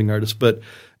amazing artist. But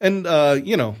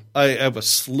you know, I have a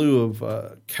slew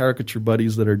of caricature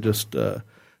buddies that are just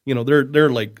you know, they're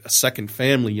like a second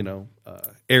family. You know,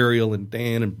 Ariel and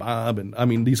Dan and Bob, and I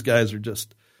mean, these guys are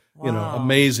just you know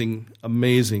amazing.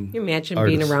 Can you imagine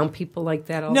artists. being around people like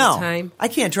that all the time? I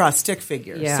can't draw a stick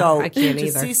figure. Yeah, so I can't to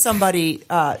either. see somebody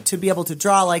to be able to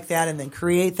draw like that and then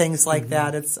create things like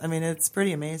that, it's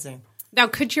pretty amazing. Now,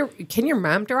 can your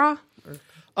mom draw?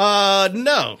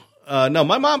 No. No,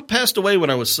 my mom passed away when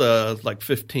I was like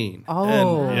 15. Oh.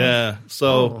 And, yeah.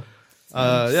 So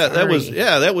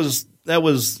that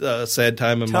was a sad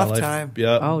time in my life. Time.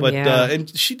 Yeah. Oh, but yeah. and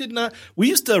she did not. We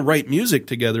used to write music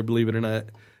together, believe it or not.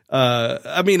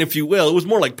 I mean, if you will, it was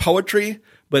more like poetry,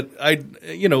 but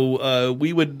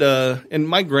we would and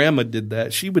my grandma did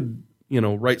that. She would, you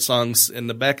know, write songs,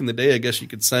 and back in the day, I guess you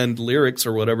could send lyrics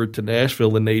or whatever to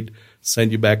Nashville, and they'd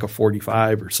send you back a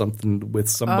 45 or something with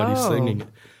somebody singing it.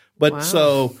 But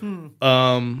so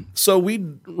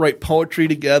we'd write poetry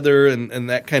together and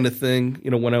that kind of thing,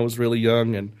 you know, when I was really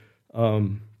young. And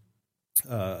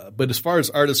but as far as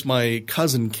artists, my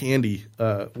cousin Candy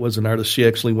was an artist. She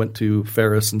actually went to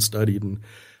Ferris and studied, and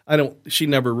she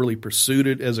never really pursued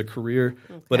it as a career.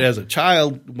 Okay. But as a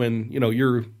child, when you know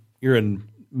you're in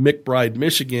McBride,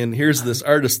 Michigan, here's this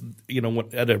artist, you know,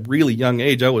 at a really young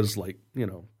age. I was like, you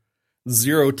know,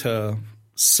 0 to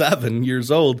 7 years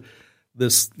old.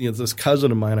 This cousin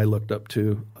of mine I looked up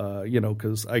to, you know,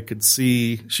 because I could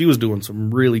see she was doing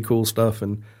some really cool stuff,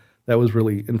 and that was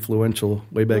really influential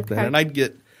way back then. And I'd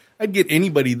get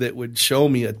anybody that would show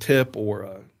me a tip or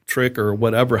a trick or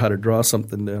whatever how to draw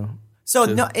something down. So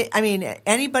no, I mean,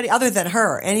 anybody other than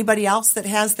her, anybody else that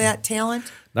has that talent?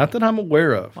 Not that I'm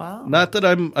aware of. Wow. Not that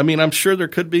I'm sure there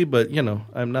could be, but you know,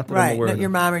 I'm not that I'm aware Not of. your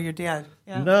mom or your dad.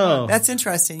 Yeah. No. That's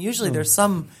interesting. Usually there's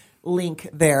some link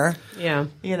there. Yeah.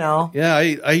 You know. Yeah,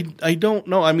 I don't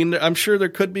know. I mean, I'm sure there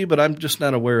could be, but I'm just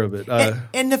not aware of it.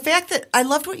 And the fact that I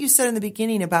loved what you said in the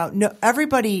beginning about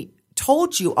everybody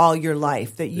told you all your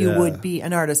life that you would be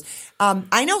an artist.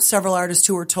 I know several artists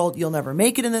who were told you'll never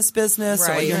make it in this business,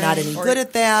 or you're not any good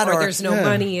at that, or there's no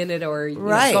money in it, or you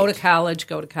know, go to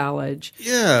college.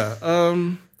 Yeah.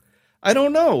 I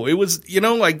don't know. It was, you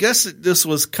know, I guess it just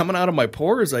was coming out of my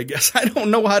pores, I guess. I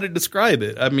don't know how to describe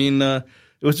it. I mean, it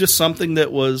was just something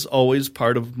that was always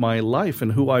part of my life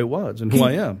and who I was and who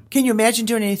I am. Can you imagine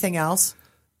doing anything else?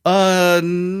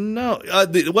 No.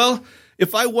 Well,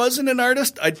 if I wasn't an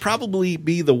artist, I'd probably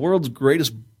be the world's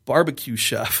greatest barbecue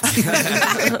chef.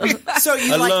 So you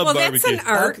well, that's an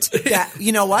art.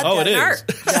 You know what? Oh, it is. Art.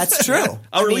 That's true. Or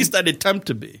at least I'd attempt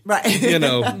to be. Right. You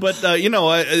know, but, you know,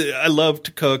 I love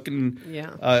to cook, and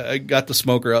I got the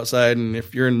smoker outside, and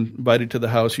if you're invited to the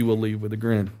house, you will leave with a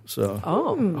grin. So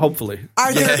hopefully.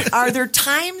 Are there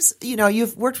times, you know,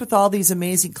 you've worked with all these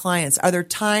amazing clients. Are there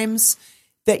times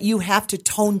that you have to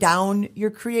tone down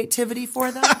your creativity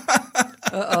for them?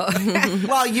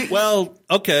 Well,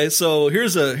 okay. So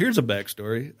here's a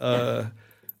backstory.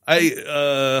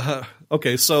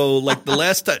 Okay. So like the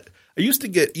last time I used to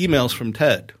get emails from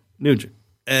Ted Nugent.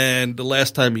 And the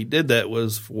last time he did that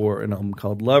was for an album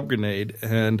called Love Grenade.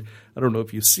 And I don't know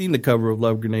if you've seen the cover of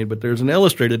Love Grenade, but there's an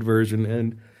illustrated version.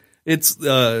 And it's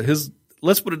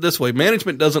let's put it this way.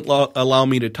 Management doesn't allow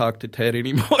me to talk to Ted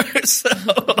anymore. So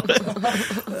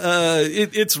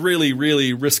it's really,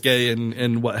 really risque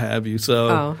and what have you.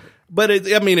 So, but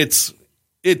it's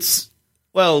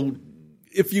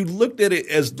if you looked at it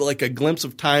as like a glimpse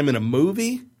of time in a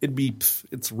movie,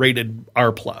 it's rated R+.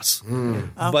 Okay.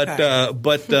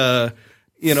 But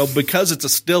because it's a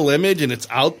still image and it's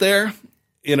out there,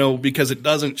 because it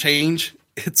doesn't change,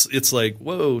 it's like,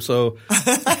 whoa. So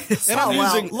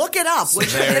look it up.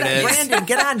 There it is. Brandon,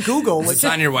 get on Google. It's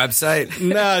on your website.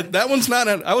 Nah, that one's not.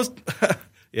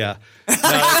 Yeah. No,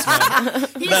 it's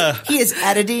not. He is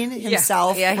editing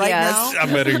himself right now.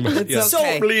 I'm editing. Yeah. So,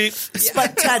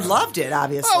 but Ted loved it,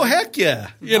 obviously. Oh, heck yeah.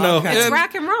 It's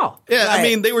rock and roll. Yeah, Right. I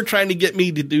mean, they were trying to get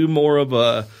me to do more of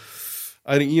a.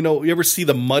 You ever see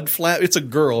the mud flap? It's a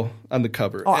girl on the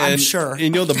cover. Oh, I'm sure.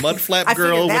 And the mud flap I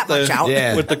girl figured that with much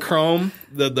out. with the chrome,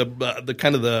 the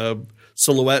kind of the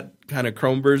silhouette kind of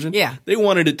chrome version. Yeah. They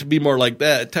wanted it to be more like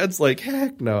that. Ted's like,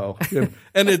 heck no.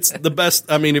 And it's the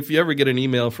best. I mean, if you ever get an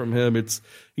email from him,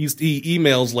 he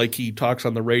emails like he talks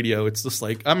on the radio. It's just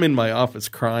like, I'm in my office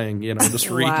crying, just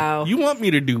reading. Wow. You want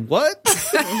me to do what?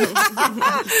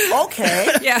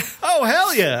 Okay. Yeah. Oh,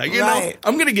 hell yeah. Right.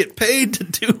 I'm going to get paid to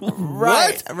do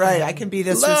Right. what? Right. I can be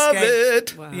this Love risque.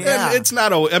 it. Wow. Yeah. And it's not,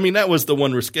 that was the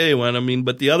one risque one. I mean,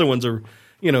 but the other ones are,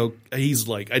 he's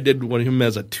like, I did one of him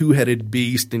as a two-headed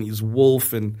beast and he's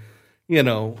wolf and,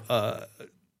 and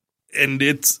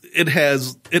it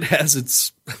has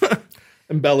its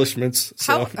embellishments.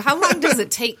 So. How long does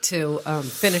it take to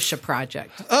finish a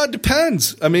project?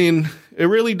 Depends. I mean, it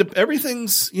really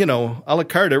everything's a la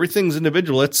carte. Everything's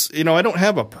individual. It's I don't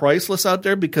have a price list out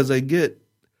there because I get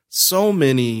so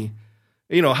many.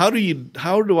 How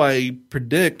do I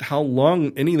predict how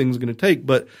long anything's going to take?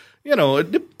 But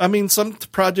some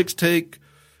projects take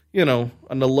on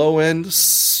the low end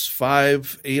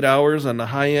 5-8 hours, on the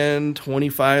high end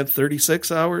 25,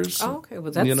 36 hours. Oh, okay,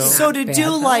 well that's not So to bad, do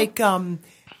though. like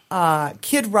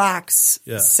Kid Rock's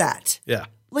set, Yeah.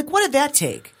 like what did that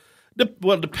take?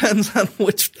 Well, it depends on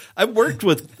which. I've worked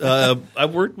with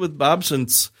Bob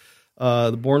since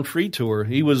the Born Free tour.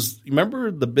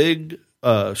 Remember the big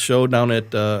show down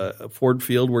at Ford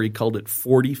Field where he called it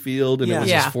 40 Field and it was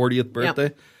his 40th birthday.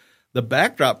 Yep. The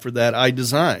backdrop for that I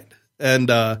designed, and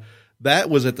that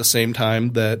was at the same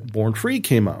time that Born Free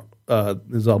came out,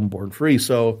 his album Born Free.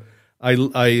 So I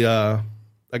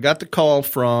got the call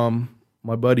from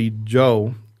my buddy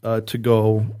Joe to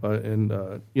go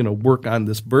and work on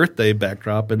this birthday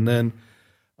backdrop, and then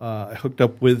I hooked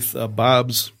up with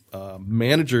Bob's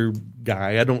manager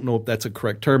guy. I don't know if that's a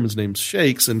correct term. His name's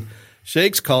Shakes, and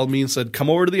Shakes called me and said, "Come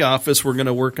over to the office. We're going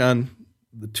to work on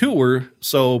the tour."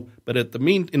 So, but in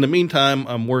the meantime,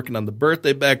 I'm working on the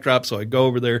birthday backdrop. So I go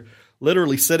over there,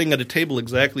 literally sitting at a table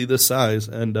exactly this size,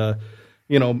 and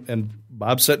and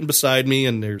Bob's sitting beside me,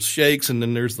 and there's Shakes, and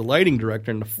then there's the lighting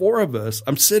director, and the four of us.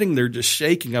 I'm sitting there just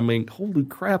shaking. I mean, holy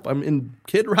crap! I'm in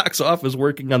Kid Rock's office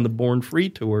working on the Born Free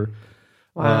tour.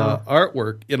 Wow.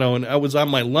 Artwork, and I was on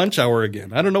my lunch hour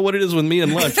again. I don't know what it is with me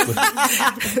and lunch, but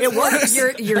It works.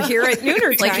 You're here at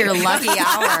nooner time. Like your lucky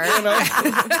hour.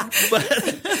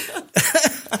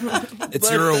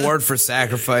 It's your reward for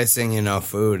sacrificing,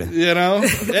 food.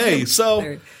 Hey,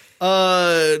 so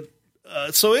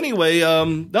anyway,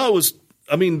 no, it was.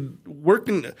 I mean,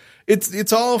 working.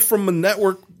 It's all from a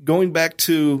network going back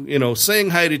to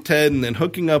saying hi to Ted and then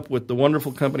hooking up with the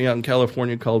wonderful company out in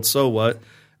California called So What.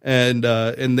 And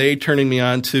they turning me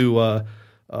on to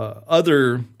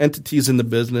other entities in the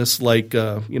business like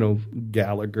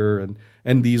Gallagher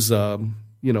and these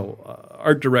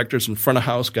art directors and front of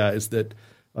house guys that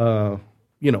they're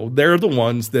the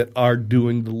ones that are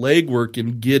doing the legwork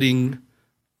in getting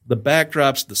the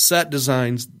backdrops, the set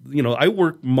designs. I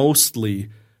work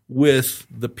mostly with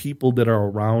the people that are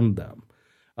around them.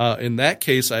 In that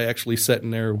case, I actually sat in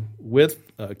there with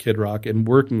Kid Rock and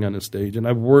working on his stage, and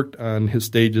I've worked on his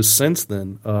stages since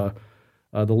then. The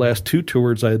last two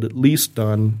tours, I had at least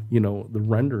done, the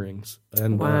renderings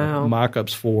and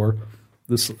mock-ups for.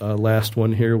 This last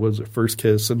one here was First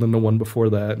Kiss, and then the one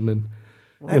before that, and then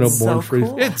That's Born so Free.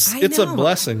 cool. It's a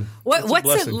blessing.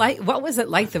 What's it like? What was it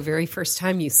like the very first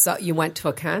time you went to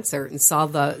a concert and saw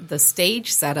the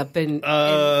stage setup and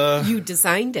you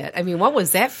designed it? I mean, what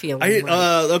was that feeling?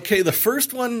 Okay, the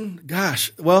first one,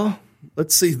 gosh, well,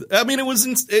 let's see. I mean,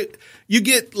 you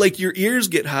get like your ears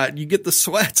get hot, you get the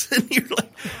sweats, and you're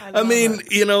like,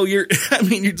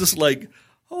 you're just like,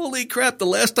 holy crap, the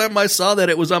last time I saw that,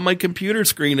 it was on my computer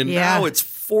screen, and Yeah. now it's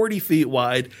 40 feet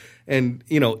wide, and,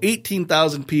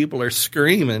 18,000 people are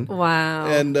screaming. Wow.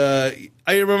 And I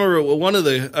remember one of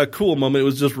a cool moment, it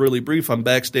was just really brief. I'm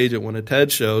backstage at one of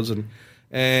Ted's shows,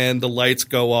 and the lights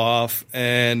go off,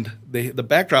 and the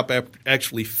backdrop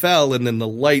actually fell, and then the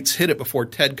lights hit it before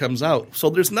Ted comes out. So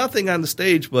there's nothing on the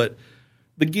stage but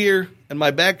the gear and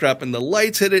my backdrop, and the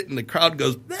lights hit it, and the crowd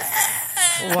goes,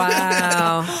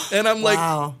 Wow. and I'm like,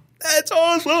 Wow. that's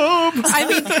awesome.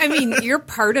 I mean, you're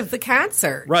part of the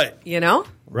concert. Right.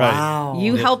 Right. Wow.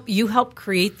 You help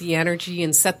create the energy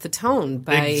and set the tone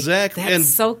by Exactly. That's And-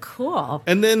 so cool.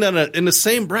 And then in the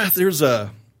same breath, there's a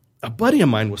buddy of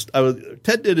mine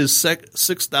Ted did his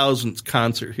 6,000th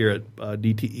concert here at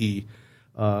DTE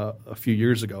a few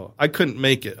years ago. I couldn't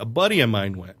make it. A buddy of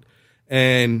mine went,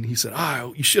 and he said,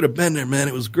 you should have been there, man.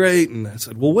 It was great. And I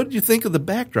said, well, what did you think of the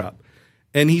backdrop?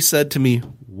 And he said to me,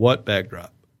 what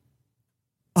backdrop?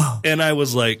 Oh. And I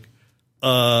was like,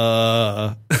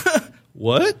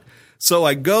 what? So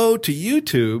I go to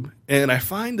YouTube and I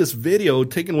find this video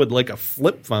taken with like a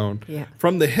flip phone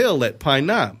from the hill at Pine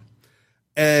Knob.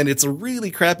 And it's a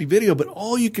really crappy video, but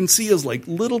all you can see is like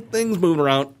little things moving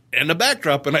around and the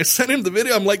backdrop. And I sent him the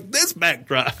video. I'm like, this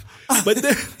backdrop. But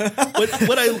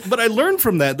what I learned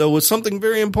from that though was something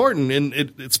very important, and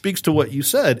it speaks to what you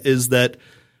said, is that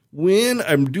when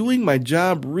I'm doing my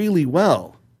job really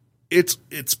well, it's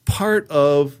part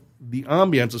of the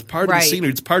ambiance. It's part of the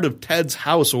scenery. It's part of Ted's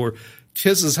house or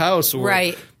Kiss's house or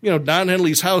Don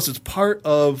Henley's house. It's part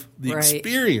of the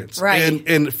experience. Right.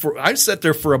 And I sat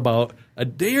there for about a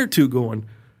day or two going,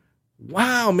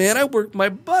 wow, man, I worked my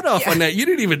butt off on that. You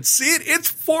didn't even see it. It's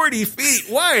 40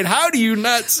 feet wide. How do you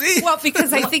not see it? Well,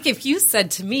 because I think if you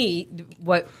said to me,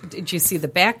 what did you see the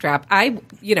backdrop? I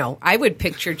would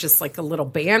picture just like a little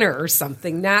banner or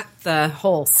something, not the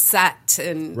whole set.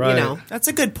 And, That's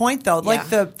a good point, though. Like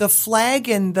the flag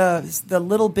and the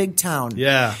little big town.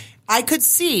 Yeah. I could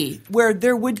see where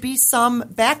there would be some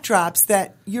backdrops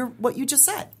that what you just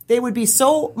said. They would be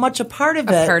so much a part of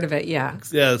it. Part of it, yeah.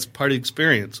 Yeah, it's part of the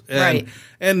experience. And, right.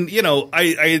 And,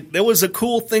 that was a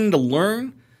cool thing to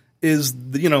learn is,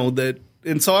 that.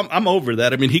 And so I'm over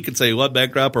that. I mean, he could say what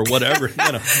backdrop or whatever. He's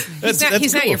not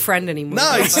cool. your friend anymore. No,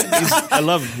 I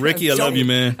love Ricky. I love you,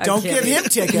 man. Don't give him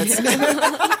tickets.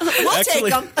 We'll take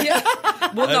them.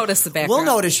 We'll notice the backdrop. We'll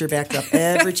notice your backdrop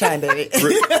every time, baby.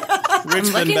 I'm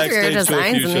looking through your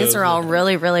designs, and these are all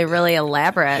really, really, really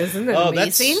elaborate. Isn't it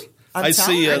amazing? I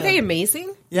see. Aren't they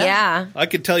amazing? Yeah. I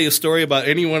could tell you a story about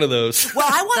any one of those. Well,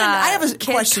 I have a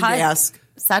question to ask.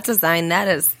 Set design, that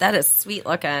is sweet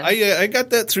looking. I got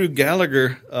that through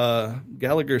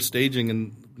Gallagher Staging,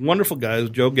 and wonderful guys,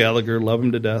 Joe Gallagher, love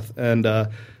him to death, and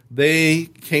they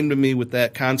came to me with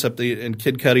that concept, and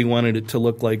Kid Cudi wanted it to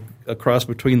look like a cross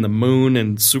between the moon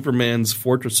and Superman's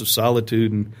Fortress of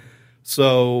Solitude, and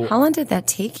so how long did that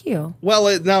take you?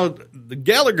 Well, now the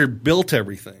Gallagher built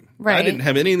everything. Right. I didn't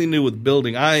have anything to do with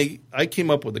building. I came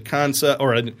up with a concept,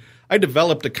 or I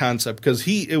developed a concept because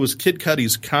it was Kid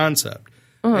Cudi's concept.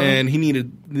 And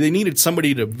they needed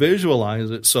somebody to visualize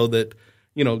it so that,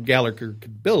 Gallagher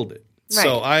could build it. Right.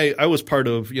 So I was part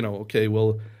of, okay,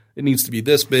 well, it needs to be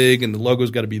this big and the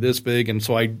logo's got to be this big. And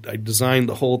so I designed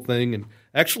the whole thing. And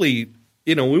actually,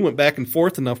 we went back and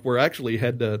forth enough where I actually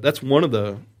that's one of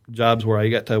the jobs where I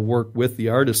got to work with the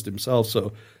artist himself.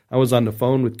 So I was on the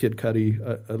phone with Kid Cudi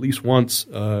at least once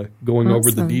going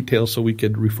over the details so we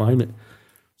could refine it.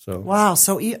 So. Wow.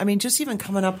 So, just even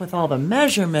coming up with all the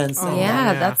measurements.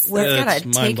 That's got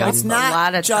to take us a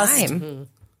lot of time.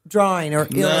 Drawing or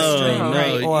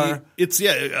illustrating. Or it's,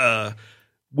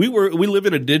 we live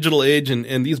in a digital age,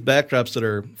 and these backdrops that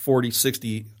are 40,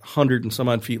 60, 100 and some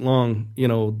odd feet long,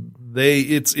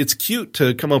 it's cute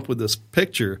to come up with this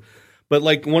picture. But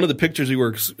like one of the pictures we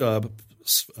were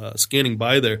scanning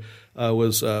by there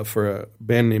was for a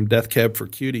band named Death Cab for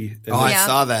Cutie. And I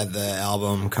saw that, the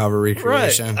album cover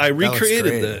recreation. Right. I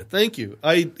recreated that. Thank you.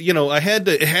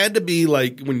 It had to be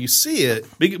like when you see it,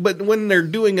 but when they're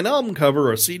doing an album cover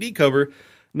or a CD cover,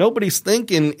 nobody's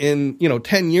thinking in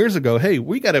 10 years ago, hey,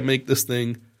 we got to make this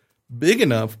thing big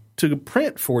enough to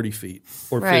print 40 feet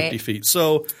or 50 feet.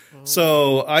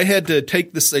 So I had to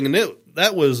take this thing, and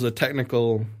that was a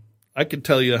technical. I could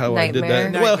tell you how I did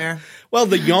that. Nightmare. Well,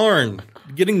 the yarn,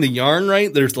 getting the yarn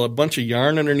right. There's a bunch of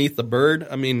yarn underneath the bird.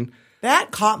 I mean,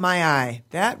 that caught my eye.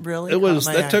 That really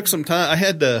took some time.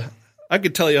 I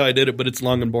could tell you how I did it, but it's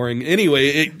long and boring. Anyway,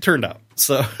 it turned out.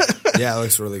 So yeah, it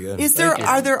looks really good.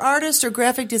 Are there artists or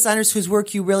graphic designers whose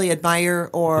work you really admire?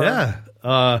 Or yeah.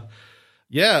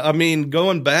 I mean,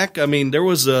 going back, there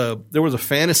was a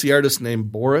fantasy artist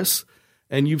named Boris.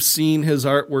 and you've seen his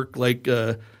artwork like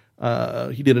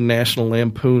he did a National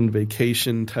Lampoon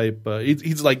Vacation type.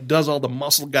 He's like does all the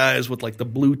muscle guys with like the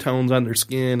blue tones on their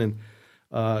skin, and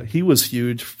he was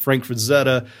huge. Frank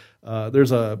Frazetta.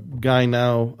 There's a guy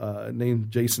now named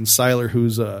Jason Seiler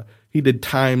who's he did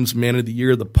Time's Man of the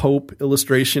Year, the Pope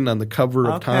illustration on the cover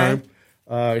of Time.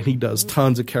 He does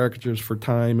tons of caricatures for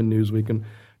Time and Newsweek, and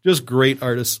just great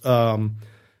artists. Let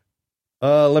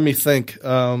me think.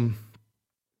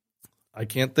 I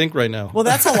can't think right now. Well,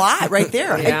 that's a lot right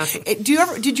there. Yeah.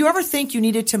 Did you ever think you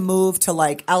needed to move to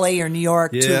like LA or New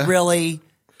York to really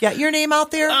get your name out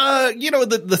there?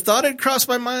 The thought had crossed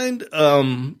my mind,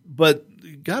 but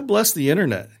God bless the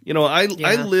internet.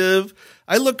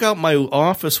 I look out my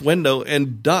office window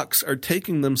and ducks are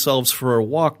taking themselves for a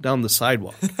walk down the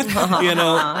sidewalk,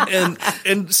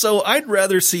 and so I'd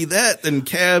rather see that than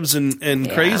cabs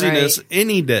and craziness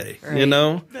any day,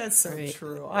 That's so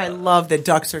true. I love that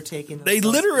ducks are taking themselves. They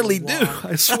literally do.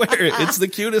 I swear. It's the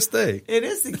cutest thing. It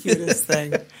is the cutest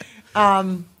thing.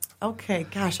 Okay.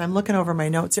 Gosh, I'm looking over my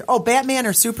notes here. Oh, Batman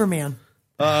or Superman?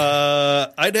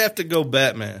 I'd have to go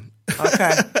Batman.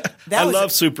 Okay. I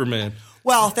love Superman.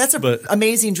 Well, that's an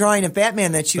amazing drawing of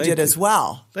Batman that you did as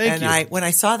well. Thank you. When I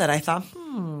saw that, I thought,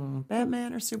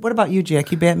 Batman or Superman? What about you,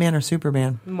 Jackie? Batman or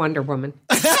Superman? Wonder Woman.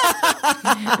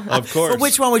 Of course. But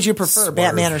which one would you prefer,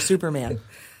 Batman or Superman?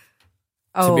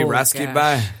 To be rescued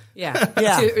by? Yeah.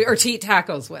 Or to eat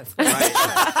tacos with. Right.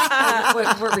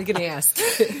 what were we going to ask?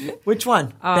 Which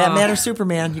one? Batman or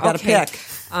Superman? You got to pick.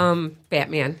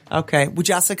 Batman. Okay. Well,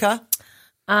 Jessica?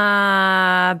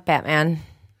 Batman.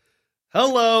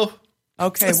 Hello.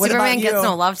 Okay, what Superman about you? gets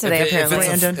no love today, apparently.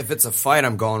 If it's a fight,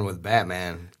 I'm going with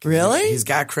Batman. Really? He's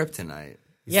got kryptonite.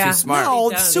 He's Yeah. too smart.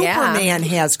 No, Superman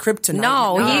has kryptonite.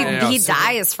 No, he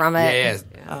dies from it.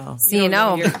 Yeah.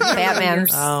 So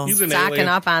Batman's He's an stocking alien.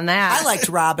 up on that. I liked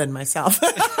Robin myself.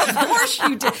 Of course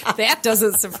you did. That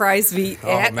doesn't surprise me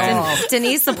at man. all.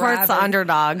 Denise supports the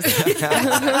underdogs.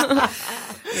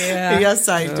 Yeah. Yes,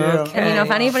 I do. And, if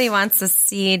anybody wants to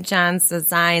see John's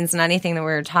designs and anything that we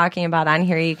were talking about on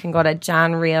here, you can go to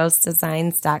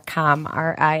johnriosdesigns.com,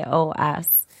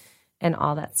 RIOS, and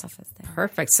all that stuff is there.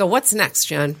 Perfect. So what's next,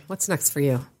 John? What's next for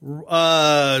you?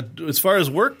 As far as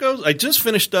work goes, I just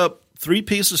finished up 3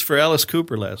 pieces for Alice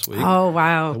Cooper last week. Oh,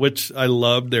 wow. Which I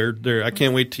love. They're I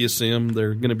can't wait till you see them.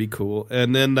 They're going to be cool.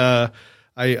 And then I'm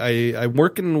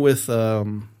working with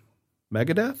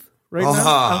Megadeth right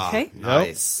now. Okay.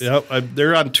 Nice. Yep.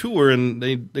 They're on tour and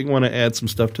they want to add some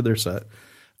stuff to their set.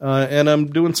 And I'm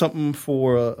doing something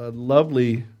for a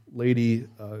lovely lady.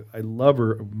 I love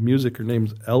her music. Her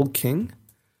name's Elle King.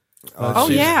 She's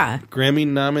Grammy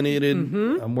nominated.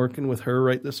 Mm-hmm. I'm working with her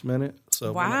right this minute.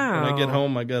 So when I get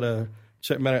home, I gotta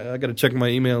check my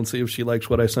email and see if she likes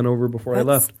what I sent over before I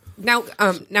left. Now,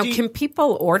 can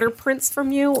people order prints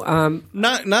from you?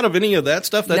 Not of any of that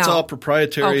stuff. That's all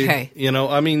proprietary. Okay.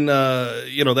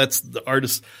 That's the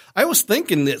artist. I was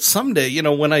thinking that someday,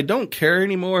 when I don't care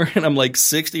anymore and I'm like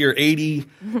 60 or 80,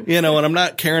 and I'm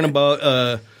not caring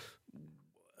about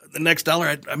the next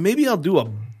dollar, maybe I'll do a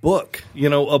book,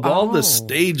 of all the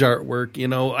stage artwork,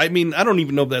 I mean, I don't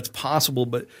even know if that's possible,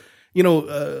 but,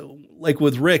 like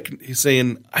with Rick, he's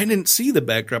saying, I didn't see the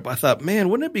backdrop. I thought, man,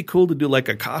 wouldn't it be cool to do like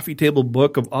a coffee table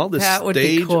book of all this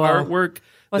stage artwork?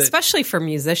 Well, especially for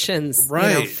musicians,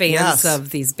 right. fans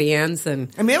of these bands, and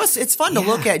I mean, it's fun to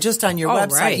look at just on your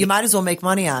website. Right. You might as well make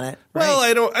money on it. Well,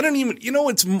 I don't even.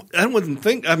 I wouldn't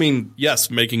think. I mean,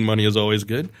 yes, making money is always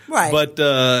good, right? But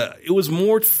it was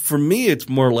more for me. It's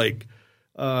more like,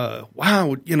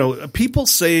 wow, people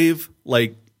save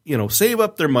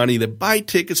up their money. They buy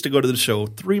tickets to go to the show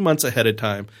 3 months ahead of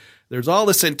time. There's all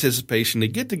this anticipation. They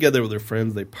get together with their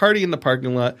friends. They party in the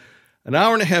parking lot. An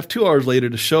hour and a half, 2 hours later,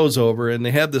 the show's over, and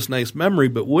they have this nice memory.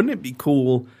 But wouldn't it be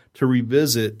cool to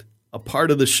revisit a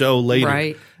part of the show later?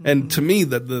 Right. And to me,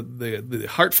 the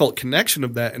heartfelt connection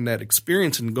of that and that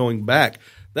experience and going back,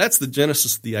 that's the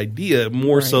genesis of the idea,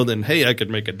 more so than, hey, I could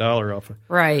make $1 off of.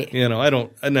 Right.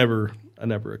 It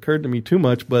never occurred to me too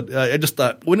much, but I just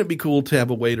thought, wouldn't it be cool to have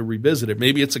a way to revisit it?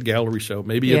 Maybe it's a gallery show.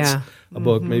 Maybe it's a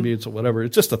book. Maybe it's a whatever.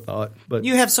 It's just a thought. But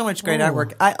you have so much great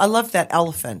artwork. I love that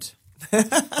elephant.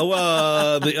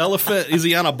 The elephant, is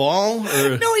he on a ball?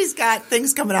 Or? No, he's got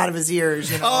things coming out of his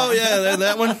ears. Oh, yeah,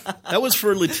 that one. That was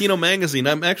for Latino Magazine.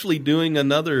 I'm actually doing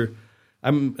another.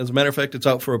 As a matter of fact, it's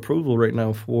out for approval right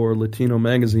now for Latino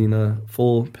Magazine, a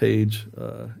full page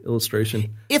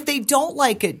illustration. If they don't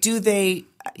like it, do they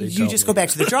you just go back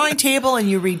to the drawing table and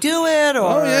you redo it?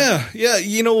 Or? Oh,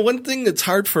 yeah. One thing that's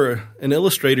hard for an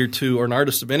illustrator or an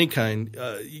artist of any kind,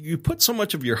 you put so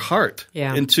much of your heart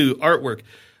into artwork.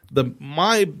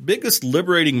 my biggest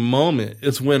liberating moment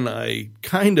is when I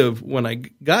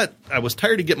was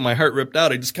tired of getting my heart ripped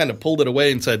out. I just kind of pulled it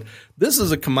away and said, this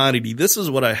is a commodity. This is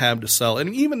what I have to sell.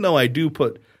 And even though I do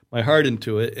put my heart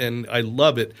into it and I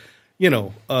love it,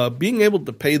 being able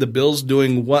to pay the bills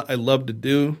doing what I love to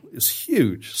do is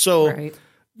huge. So,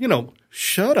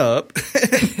 shut up,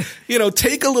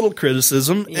 take a little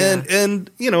criticism and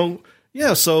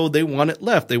so they want it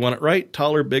left. They want it right,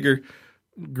 taller, bigger,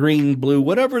 green, blue,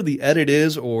 whatever the edit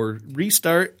is or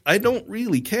restart. I don't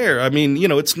really care. I mean,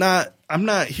 I'm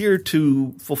not here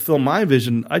to fulfill my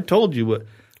vision. I told you what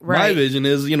my vision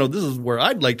is, this is where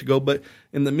I'd like to go. But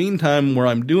in the meantime, where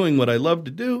I'm doing what I love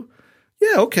to do,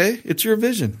 it's your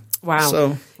vision. Wow.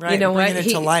 So, you know what? It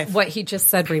to life. What he just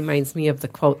said reminds me of the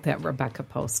quote that Rebecca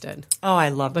posted. Oh, I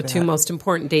love the that. 2 most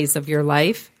important days of your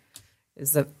life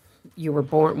is that you were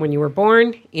born when you were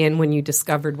born and when you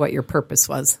discovered what your purpose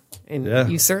was.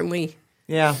 And you certainly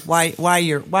why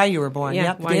you were born. Yeah,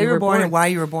 Yep. why Day you were born. and why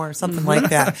you were born, something like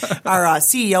that. Our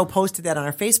CEO posted that on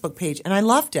our Facebook page, and I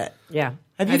loved it. Yeah.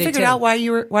 Have you figured out why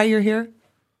you're here?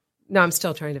 No, I'm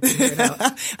still trying to figure it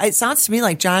out. It sounds to me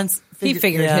like John's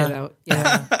figured it out.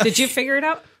 Yeah. Did you figure it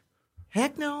out?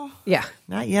 Heck no. Yeah.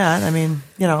 Not yet. I mean,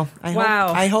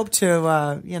 I hope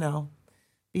to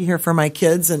be here for my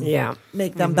kids and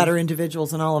make them better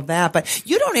individuals and all of that. But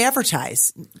you don't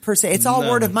advertise per se. It's all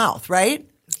word of mouth, right?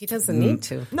 He doesn't need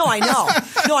to. No, I know.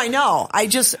 I know. I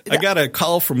got a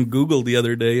call from Google the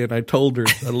other day, and I told her,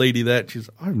 a lady that. She's,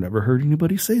 I've never heard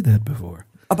anybody say that before.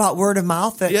 About word of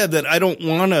mouth? That I don't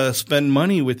want to spend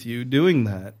money with you doing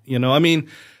that. I mean,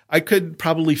 I could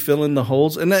probably fill in the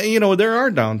holes. And, there are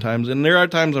downtimes. And there are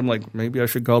times I'm like, maybe I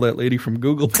should call that lady from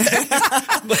Google.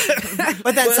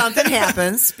 But then something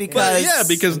happens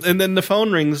because. And then the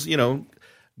phone rings,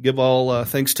 give all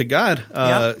thanks to God.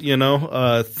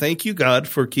 Thank you, God,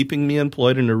 for keeping me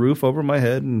employed and a roof over my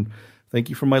head. And thank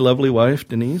you for my lovely wife,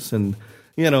 Denise. And,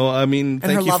 and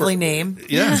her lovely name.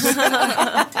 Yes.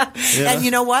 And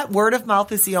you know what? Word of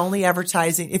mouth is the only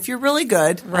advertising. If you're really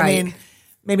good, right. I mean,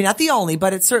 maybe not the only,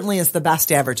 but it certainly is the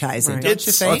best advertising. Right. Don't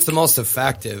you think? It's the most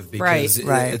effective because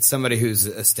Right. it's somebody who's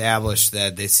established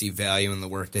that they see value in the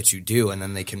work that you do, and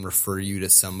then they can refer you to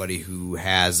somebody who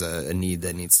has a need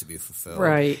that needs to be fulfilled.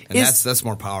 Right. And that's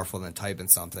more powerful than typing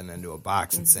something into a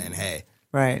box and saying, hey,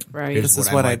 right. here's This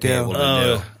is what I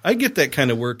do. I get that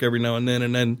kind of work every now and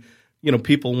then,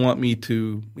 people want me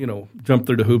to, jump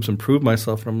through the hoops and prove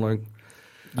myself. And I'm like,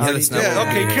 that's not what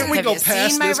okay, we're can we Have go you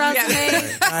past seen my this?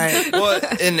 resume? Right. Well,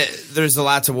 and there's a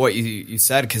lot to what you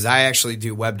said, because I actually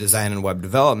do web design and web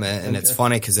development, and it's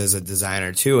funny because as a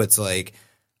designer too, it's like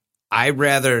I'd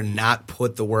rather not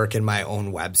put the work in my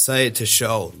own website to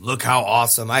show, look how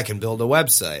awesome I can build a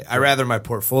website. I'd rather my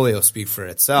portfolio speak for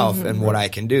itself and what I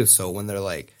can do. So when they're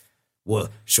like, well,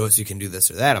 show us you can do this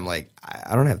or that, I'm like,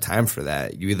 I don't have time for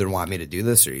that. You either want me to do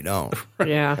this or you don't.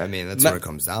 Yeah. I mean, that's what it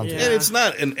comes down to. And it's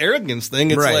not an arrogance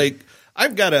thing. It's Right. like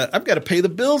I've got to pay the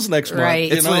bills next month.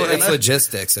 Right. It's, and it's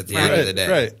logistics at the end of the day.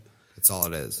 Right. That's all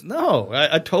it is. No,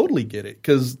 I totally get it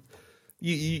because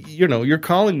you're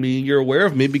calling me, you're aware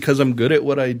of me because I'm good at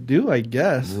what I do. I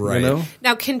guess. Right.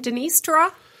 Now, can Denise draw?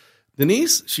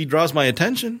 Denise, she draws my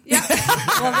attention. Yeah.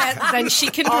 Well, then she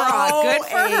can draw. Good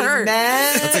for her.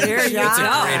 That's There you go.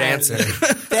 Great answer.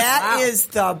 That is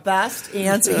the best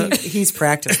answer. He's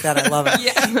practiced that. I love it.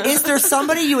 Yeah. Is there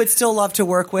somebody you would still love to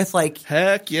work with? Like,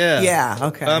 Heck yeah. yeah,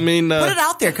 okay. I mean, put it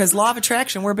out there because law of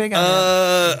attraction. We're big on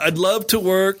that. I'd love to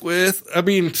work with. I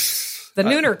mean. The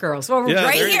Nooner Girls. Well, we're Yeah,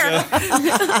 right there you here.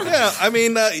 go. Yeah, I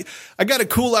mean, I got a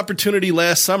cool opportunity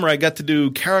last summer. I got to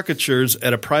do caricatures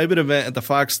at a private event at the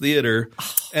Fox Theater,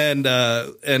 and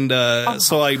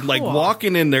so I like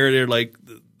walking in there. They're like,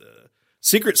 the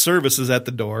Secret Service is at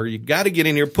the door. You got to get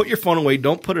in here. Put your phone away.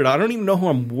 Don't put it out. I don't even know who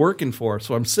I'm working for.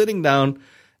 So I'm sitting down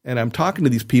and I'm talking to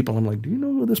these people. I'm like, do you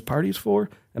know who this party's for?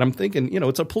 And I'm thinking,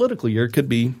 it's a political year. It could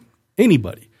be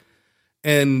anybody.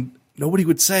 And nobody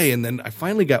would say. And then I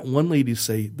finally got one lady to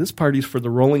say, this party's for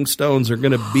the Rolling Stones. They're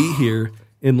going to be here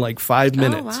in like 5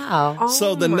 minutes. Oh, wow.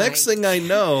 So the next thing I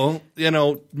know,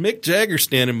 Mick Jagger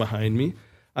standing behind me.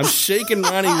 I'm shaking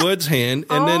Ronnie Wood's hand.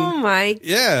 And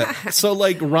God. So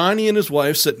like Ronnie and his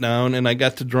wife sit down and I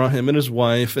got to draw him and his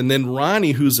wife. And then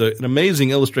Ronnie, who's an amazing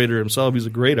illustrator himself, he's a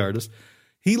great artist.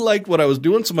 He liked what I was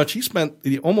doing so much. He spent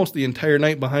almost the entire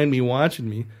night behind me watching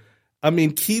me. I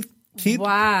mean, Keith Keith,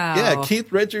 Wow. Yeah,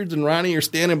 Keith Richards and Ronnie are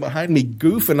standing behind me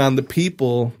goofing on the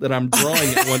people that I'm drawing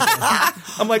at one time.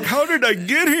 I'm like, how did I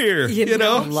get here? You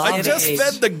know, I just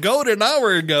fed the goat an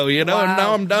hour ago, and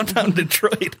now I'm downtown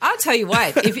Detroit. I'll tell you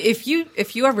what, if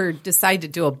you ever decide to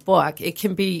do a book, it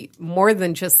can be more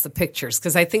than just the pictures,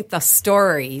 because I think the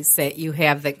stories that you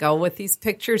have that go with these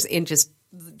pictures and just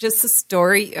the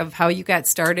story of how you got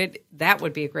started, that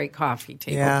would be a great coffee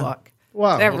table book.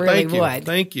 Wow, that really thank you. would.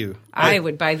 Thank you. I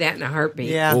would buy that in a heartbeat.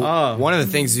 Yeah. Well, one of the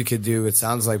things you could do, it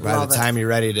sounds like by the time you're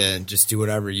ready to just do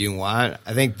whatever you want,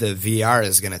 I think the VR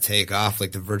is going to take off,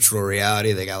 like the virtual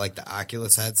reality. They got like the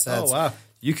Oculus headsets. Oh, wow.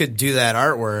 You could do that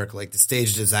artwork, like the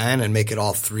stage design, and make it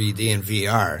all 3D in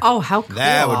VR. Oh, how cool.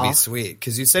 That would be sweet.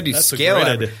 Because you said That's a great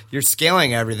idea. you're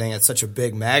scaling everything at such a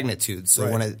big magnitude. So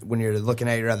Right. when you're looking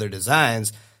at your other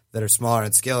designs that are smaller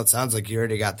in scale, it sounds like you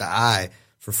already got the eye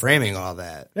for framing all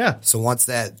that. Yeah. So once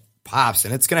that pops,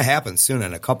 and it's going to happen soon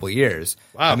in a couple years.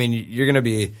 Wow. I mean, you're going to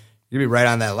be right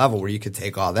on that level where you could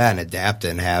take all that and adapt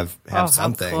and have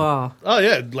something. How cool. Oh,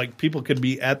 yeah, like people could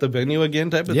be at the venue again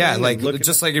type of Yeah, thing. like and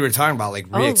just like you were talking about, like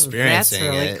re-experiencing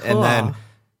that's really it. cool. And then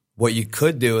what you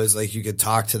could do is like you could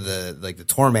talk to the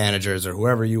tour managers or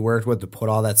whoever you worked with to put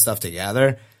all that stuff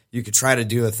together. You could try to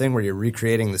do a thing where you're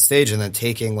recreating the stage and then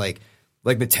taking like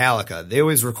Metallica. They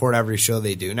always record every show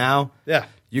they do now. Yeah.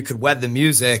 You could wed the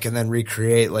music and then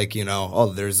recreate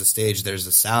there's a stage, there's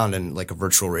a sound, and like a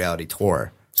virtual reality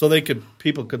tour. So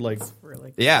people could like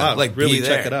Yeah, Wow, like really be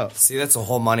check there. it out. See, that's a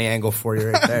whole money angle for you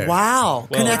right there. Wow.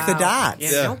 Connect the dots.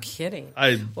 Yeah, no kidding.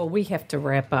 Well, we have to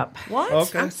wrap up. What?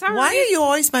 Okay. I'm sorry. Why are you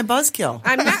always my buzzkill?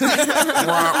 I'm not.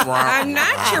 I'm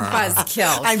not your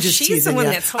buzzkill. I'm just She's teasing the one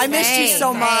you. that's. I missed you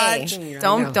so much.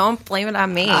 Don't blame it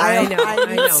on me. I know.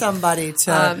 need somebody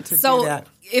to so do that.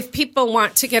 if people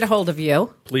want to get a hold of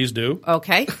you, please do.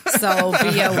 okay. So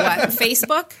via what?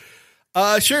 Facebook?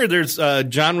 Sure. There's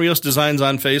John Rios Designs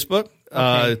on Facebook.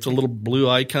 It's a little blue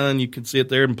icon. You can see it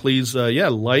there. And please,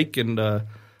 like and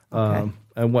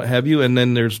what have you. And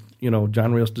then there's,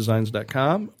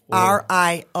 johnriosdesigns.com.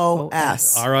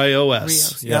 RIOS.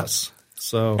 RIOS. Yes.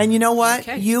 So. And you know what?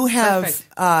 Okay. You have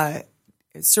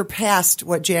surpassed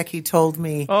what Jackie told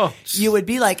me Oh. you would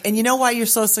be like. And you know why you're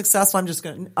so successful? I'm just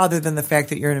going to, other than the fact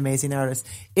that you're an amazing artist,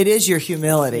 it is your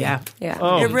humility. Yeah.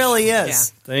 Oh, It really is.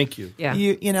 thank you. Yeah.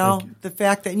 You know, the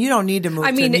fact that you don't need to move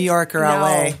to New York or no,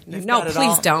 LA. You've No, got it please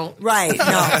all. don't. Right. No,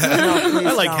 please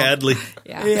I like don't. Hadley.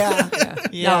 Yeah.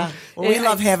 Yeah. Well, we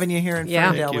love having you here in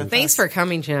Ferndale with Thanks us. for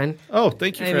coming, Jen. Oh,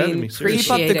 thank you for having me. Seriously.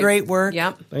 Keep up the great work.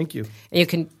 Yep. Thank you. And you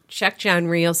can check John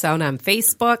Rios out on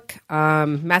Facebook,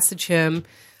 message him,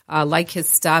 like his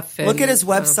stuff. And, Look at his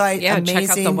website, check out the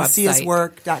amazing, website. see his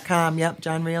work.com. Yep,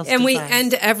 John Rios. And we Designs.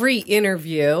 end every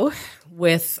interview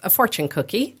with a fortune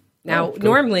cookie. Now,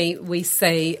 normally we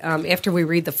say, after we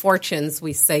read the fortunes,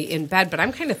 we say in bed, but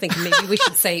I'm kind of thinking maybe we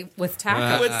should say with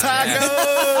tacos. With tacos.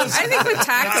 I think with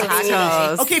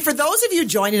tacos. Okay, for those of you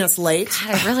joining us late,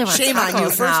 I really want shame on you,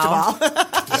 tacos first now. of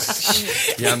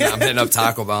all. Yeah, I'm hitting up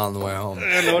Taco Bell on the way home.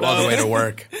 On the way to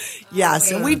work.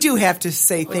 Yes, and we do have to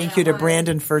say thank you to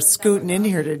Brandon for scooting in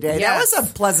here today. Yes. That was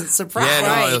a pleasant surprise. Yeah, no,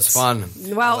 Right. it was fun.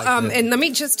 Well, I liked it. and let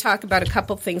me just talk about a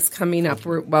couple things coming up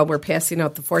while we're passing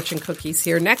out the fortune cookies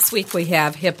here. Next week we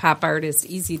have hip-hop artist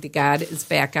Easy to God is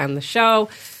back on the show.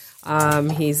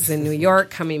 He's in New York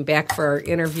coming back for our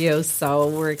interview, so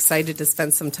we're excited to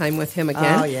spend some time with him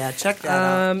again. Oh, yeah, check that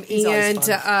out. He's always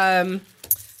And fun.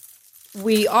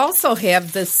 we also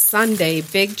have this Sunday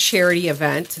big charity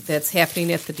event that's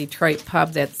happening at the Detroit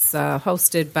Pub that's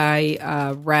hosted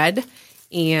by Red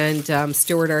and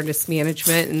Stewart Artist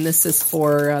Management, and this is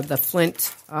for the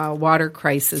Flint water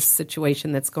crisis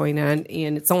situation that's going on,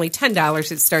 and it's only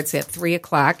 $10. It starts at 3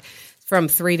 o'clock. From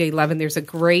 3 to 11, there's a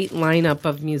great lineup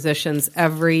of musicians.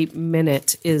 Every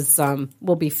minute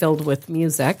will be filled with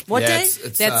music. What day?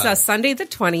 That's Sunday the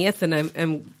 20th,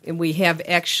 and we have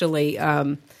actually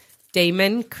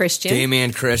Damian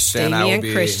Christian. I will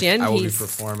be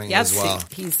performing yes, as well.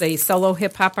 He's a solo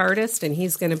hip hop artist, and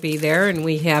he's going to be there. And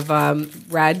we have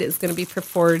Red is going to be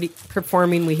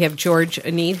performing. We have George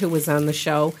Anid, who was on the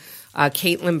show.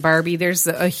 Caitlin Barbie. There's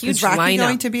a huge Is Rocky lineup.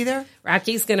 going to be there?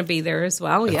 Rocky's going to be there as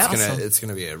well. Yeah, It's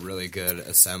gonna be a really good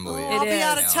assembly. I'll be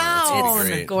out of town.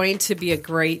 It's going to be a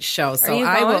great show. So you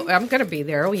going? I'm going to be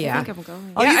there. Oh yeah. I think I'm going.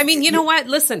 Yeah, I mean, you know what?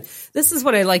 Listen, this is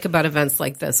what I like about events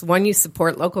like this. One, you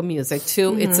support local music.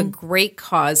 Two, it's a great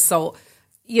cause. So,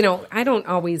 I don't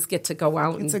always get to go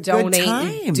out and a good donate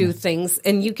time. and do things,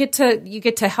 and you get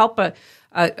to help a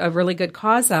a really good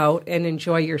cause out and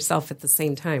enjoy yourself at the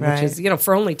same time, Right. which is,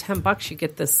 for only $10, you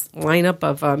get this lineup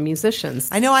of musicians.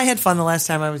 I know I had fun the last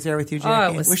time I was there with you, Jackie.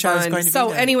 Oh, it was Wish fun. I was going to so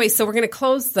be there. anyway, so we're going to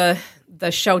close the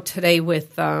show today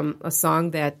with a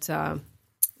song that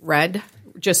Red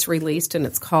just released, and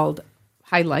it's called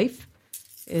High Life.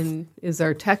 And is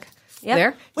our tech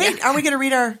there? Wait, are we going to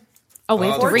read our... Oh, we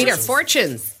have to read our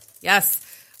fortunes. Yes.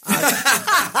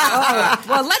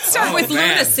 Well, let's start with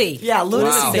lunacy. Yeah,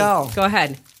 lunacy. Wow. Go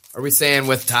ahead. Are we saying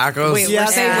with tacos? We're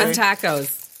Yes. saying with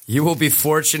tacos. You will be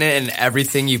fortunate in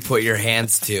everything you put your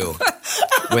hands to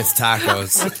with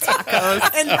tacos.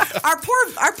 And our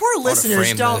poor listeners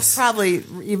frame don't this. probably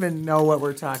even know what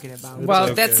we're talking about.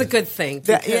 Well, that's a good thing.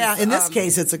 Yeah, in this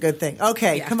case, it's a good thing.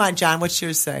 Okay, yeah. come on, John. What's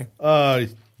yours say?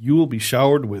 You will be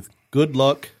showered with good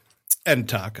luck and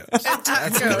tacos.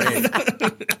 That's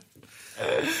great.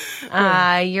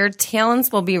 Your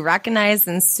talents will be recognized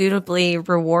and suitably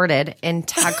rewarded in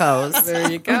tacos.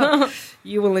 There you go.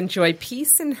 You will enjoy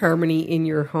peace and harmony in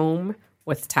your home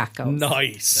with tacos.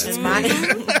 Nice.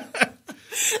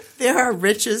 There are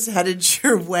riches headed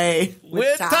your way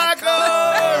With tacos.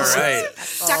 All right.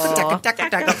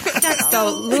 So,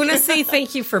 Lunacy,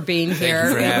 thank you for being here.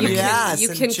 you for having me. Yes, You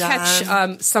and can John.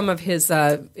 catch some of his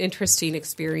interesting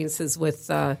experiences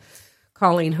with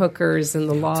calling hookers and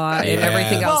the law and Yeah.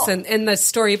 everything else. Well- And the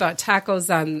story about tacos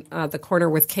on the corner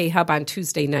with K-Hub on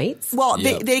Tuesday nights. Well,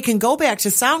 Yep. they can go back to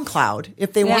SoundCloud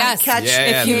if they want Yes. to catch.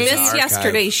 Yeah, If you there's an missed archive.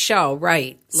 yesterday's show,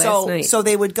 right, last night. So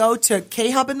they would go to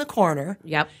K-Hub in the corner.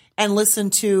 Yep. And listen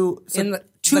to In the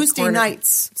Tuesday corner.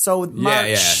 nights. So March.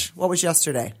 yeah. What was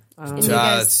yesterday? I think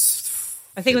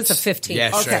it was the 15th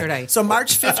Yeah, sure. yesterday. So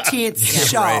March 15th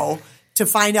show right. to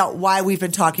find out why we've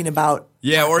been talking about.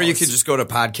 Yeah, or you tacos. could just go to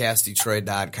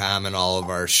podcastdetroit.com and all of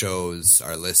our shows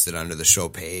are listed under the show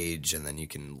page, and then you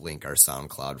can link our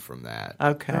SoundCloud from that.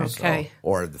 Okay. Okay.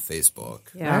 Or the Facebook.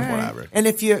 Yeah. Or whatever. And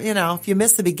if you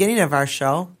missed the beginning of our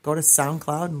show, go to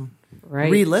SoundCloud and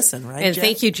re-listen, right? And Jeff?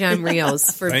 thank you, John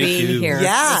Rios, for Thank being you. here.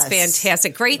 Yes. It's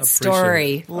fantastic. Great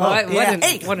story. What Yeah. an-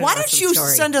 Hey, what an why don't awesome you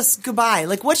story. send us goodbye?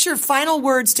 Like, what's your final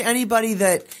words to anybody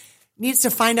that needs to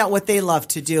find out what they love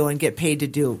to do and get paid to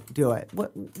do it?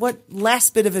 What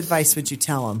last bit of advice would you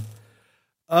tell them?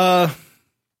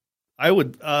 I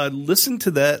would listen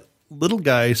to that little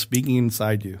guy speaking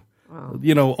inside you.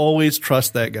 Wow. Always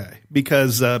trust that guy,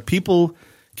 because people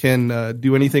can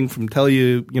do anything from tell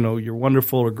you, you're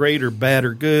wonderful or great or bad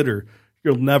or good or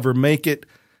you'll never make it.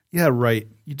 Yeah, right.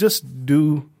 You just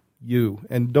do you,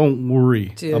 and don't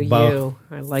worry about you.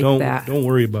 I like don't, that. Don't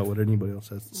worry about what anybody else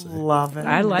has to say. Love it.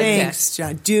 I like Thanks, that.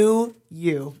 John. Do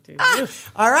you.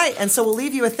 All right. And so we'll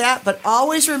leave you with that. But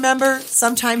always remember,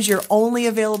 sometimes your only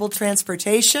available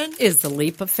transportation. Is the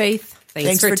leap of faith.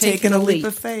 Thanks for taking a leap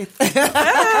of faith.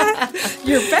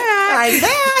 You're back. I'm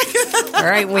back. All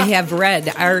right, we have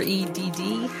Red,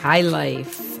 R-E-D-D, High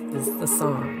Life is the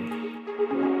song.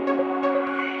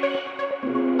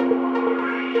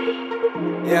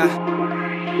 Yeah.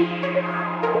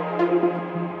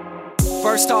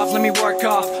 First off, let me work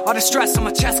off all the stress on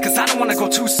my chest, cause I don't wanna go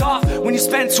too soft. When you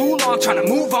spend too long trying to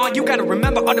move on, you gotta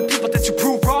remember other people that you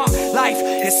prove wrong. Life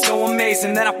is so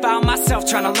amazing that I found myself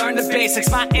trying to learn the basics.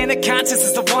 My inner conscience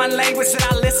is the one language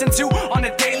that I listen to on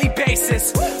a daily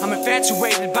basis. I'm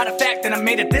infatuated by the fact that I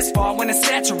made it this far when it's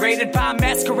saturated by a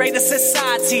masquerade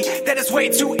society that is way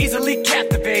too easily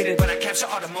captivated. But I capture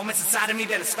all the moments inside of me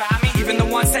that inspire me, even the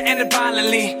ones that ended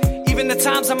violently. Even the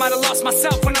times I might have lost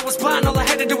myself when I was blind, all I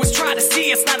had to do was try to see.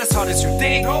 It's not as hard as you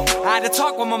think. I had to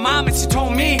talk with my mom and she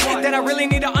told me that I really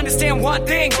need to understand one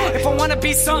thing. If I want to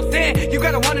be something, you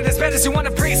gotta want it as bad as you want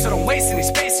to breathe. So don't waste any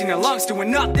space in your lungs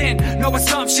doing nothing. No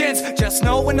assumptions, just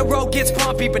know when the road gets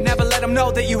bumpy, but never let them know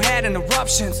that you had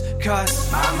interruptions. Cause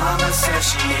My mama says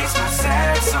she hates my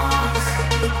sad songs,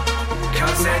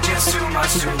 cause they're just too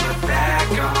much to look back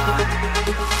on.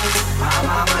 My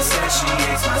mama says she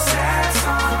hates my sad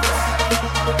songs,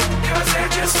 cause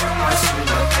they're just too much to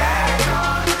look back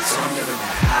on. So I'm living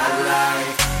that high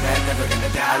life, that never gonna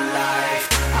die life.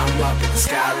 I'm up in the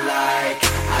sky like,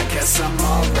 I guess I'm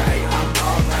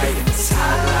alright in this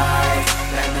high life,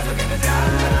 that never gonna die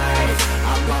life.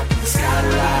 I'm up in the sky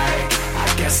like, I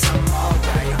guess I'm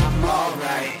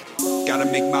alright. Gotta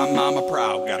make my mama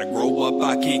proud, gotta grow up,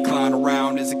 I can't clown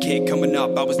around. As a kid coming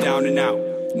up, I was down and out.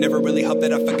 Never really hope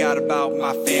that I forgot about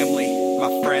my family,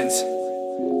 my friends.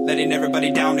 Letting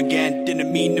everybody down again,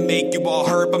 didn't mean to make you all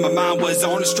hurt, but my mind was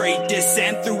on a straight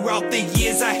descent. Throughout the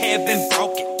years I have been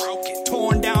broken,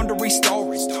 torn down to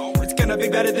restore it. It's gonna be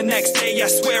better the next day, I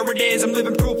swear it is. I'm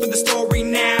living proof of the story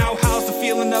now. How's the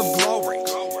feeling of glory?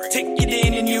 Take it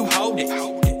in and you hold it.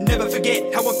 Never never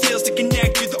forget how it feels to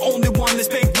connect. You're the only one that's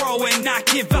been growing. I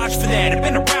can't vouch for that, I've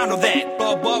been around all that.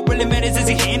 But what really matters is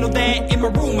he handled that. In my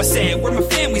room I said, where my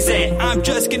family's at. I'm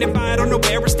just getting by, I don't know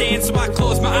where I stand. So I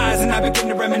close my eyes and I begin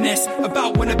to reminisce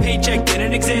about when a paycheck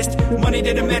didn't exist. Money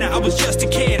didn't matter, I was just a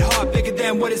kid. Heart bigger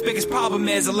than what his biggest problem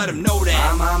is. I let him know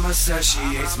that. My mama says she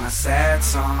hates my sad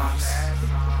songs,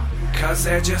 'cause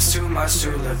they're just too much to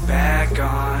look back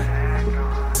on.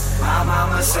 My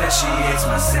mama says she hates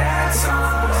my sad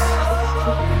songs,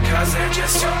 'cause they're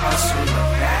just too much to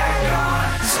look back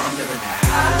on. So I'm living that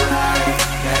high life,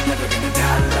 that never gonna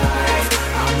die life.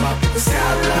 I'm up in the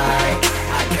skylight,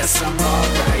 I guess I'm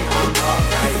alright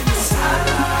in this high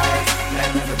life, that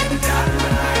never gonna die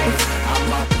life.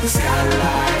 I'm up in the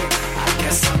skylight, I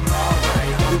guess I'm alright.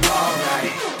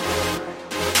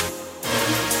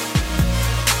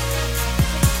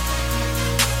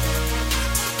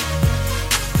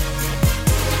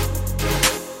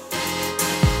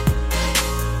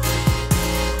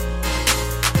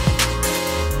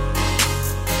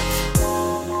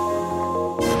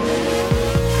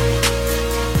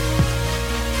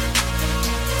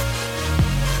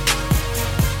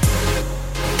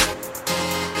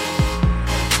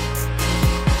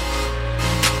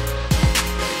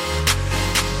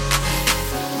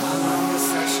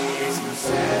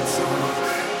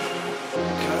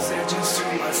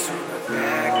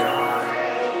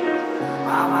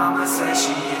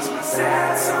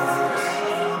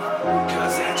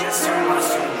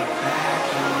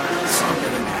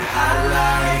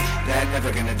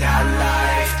 Never gonna die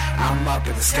life. I'm up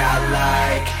in the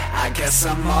skylight, I guess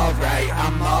I'm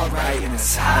alright in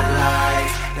this high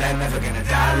life. That never gonna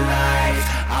die life.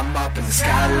 I'm up in the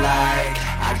skylight,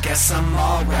 I guess I'm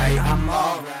alright.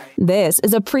 This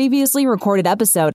is a previously recorded episode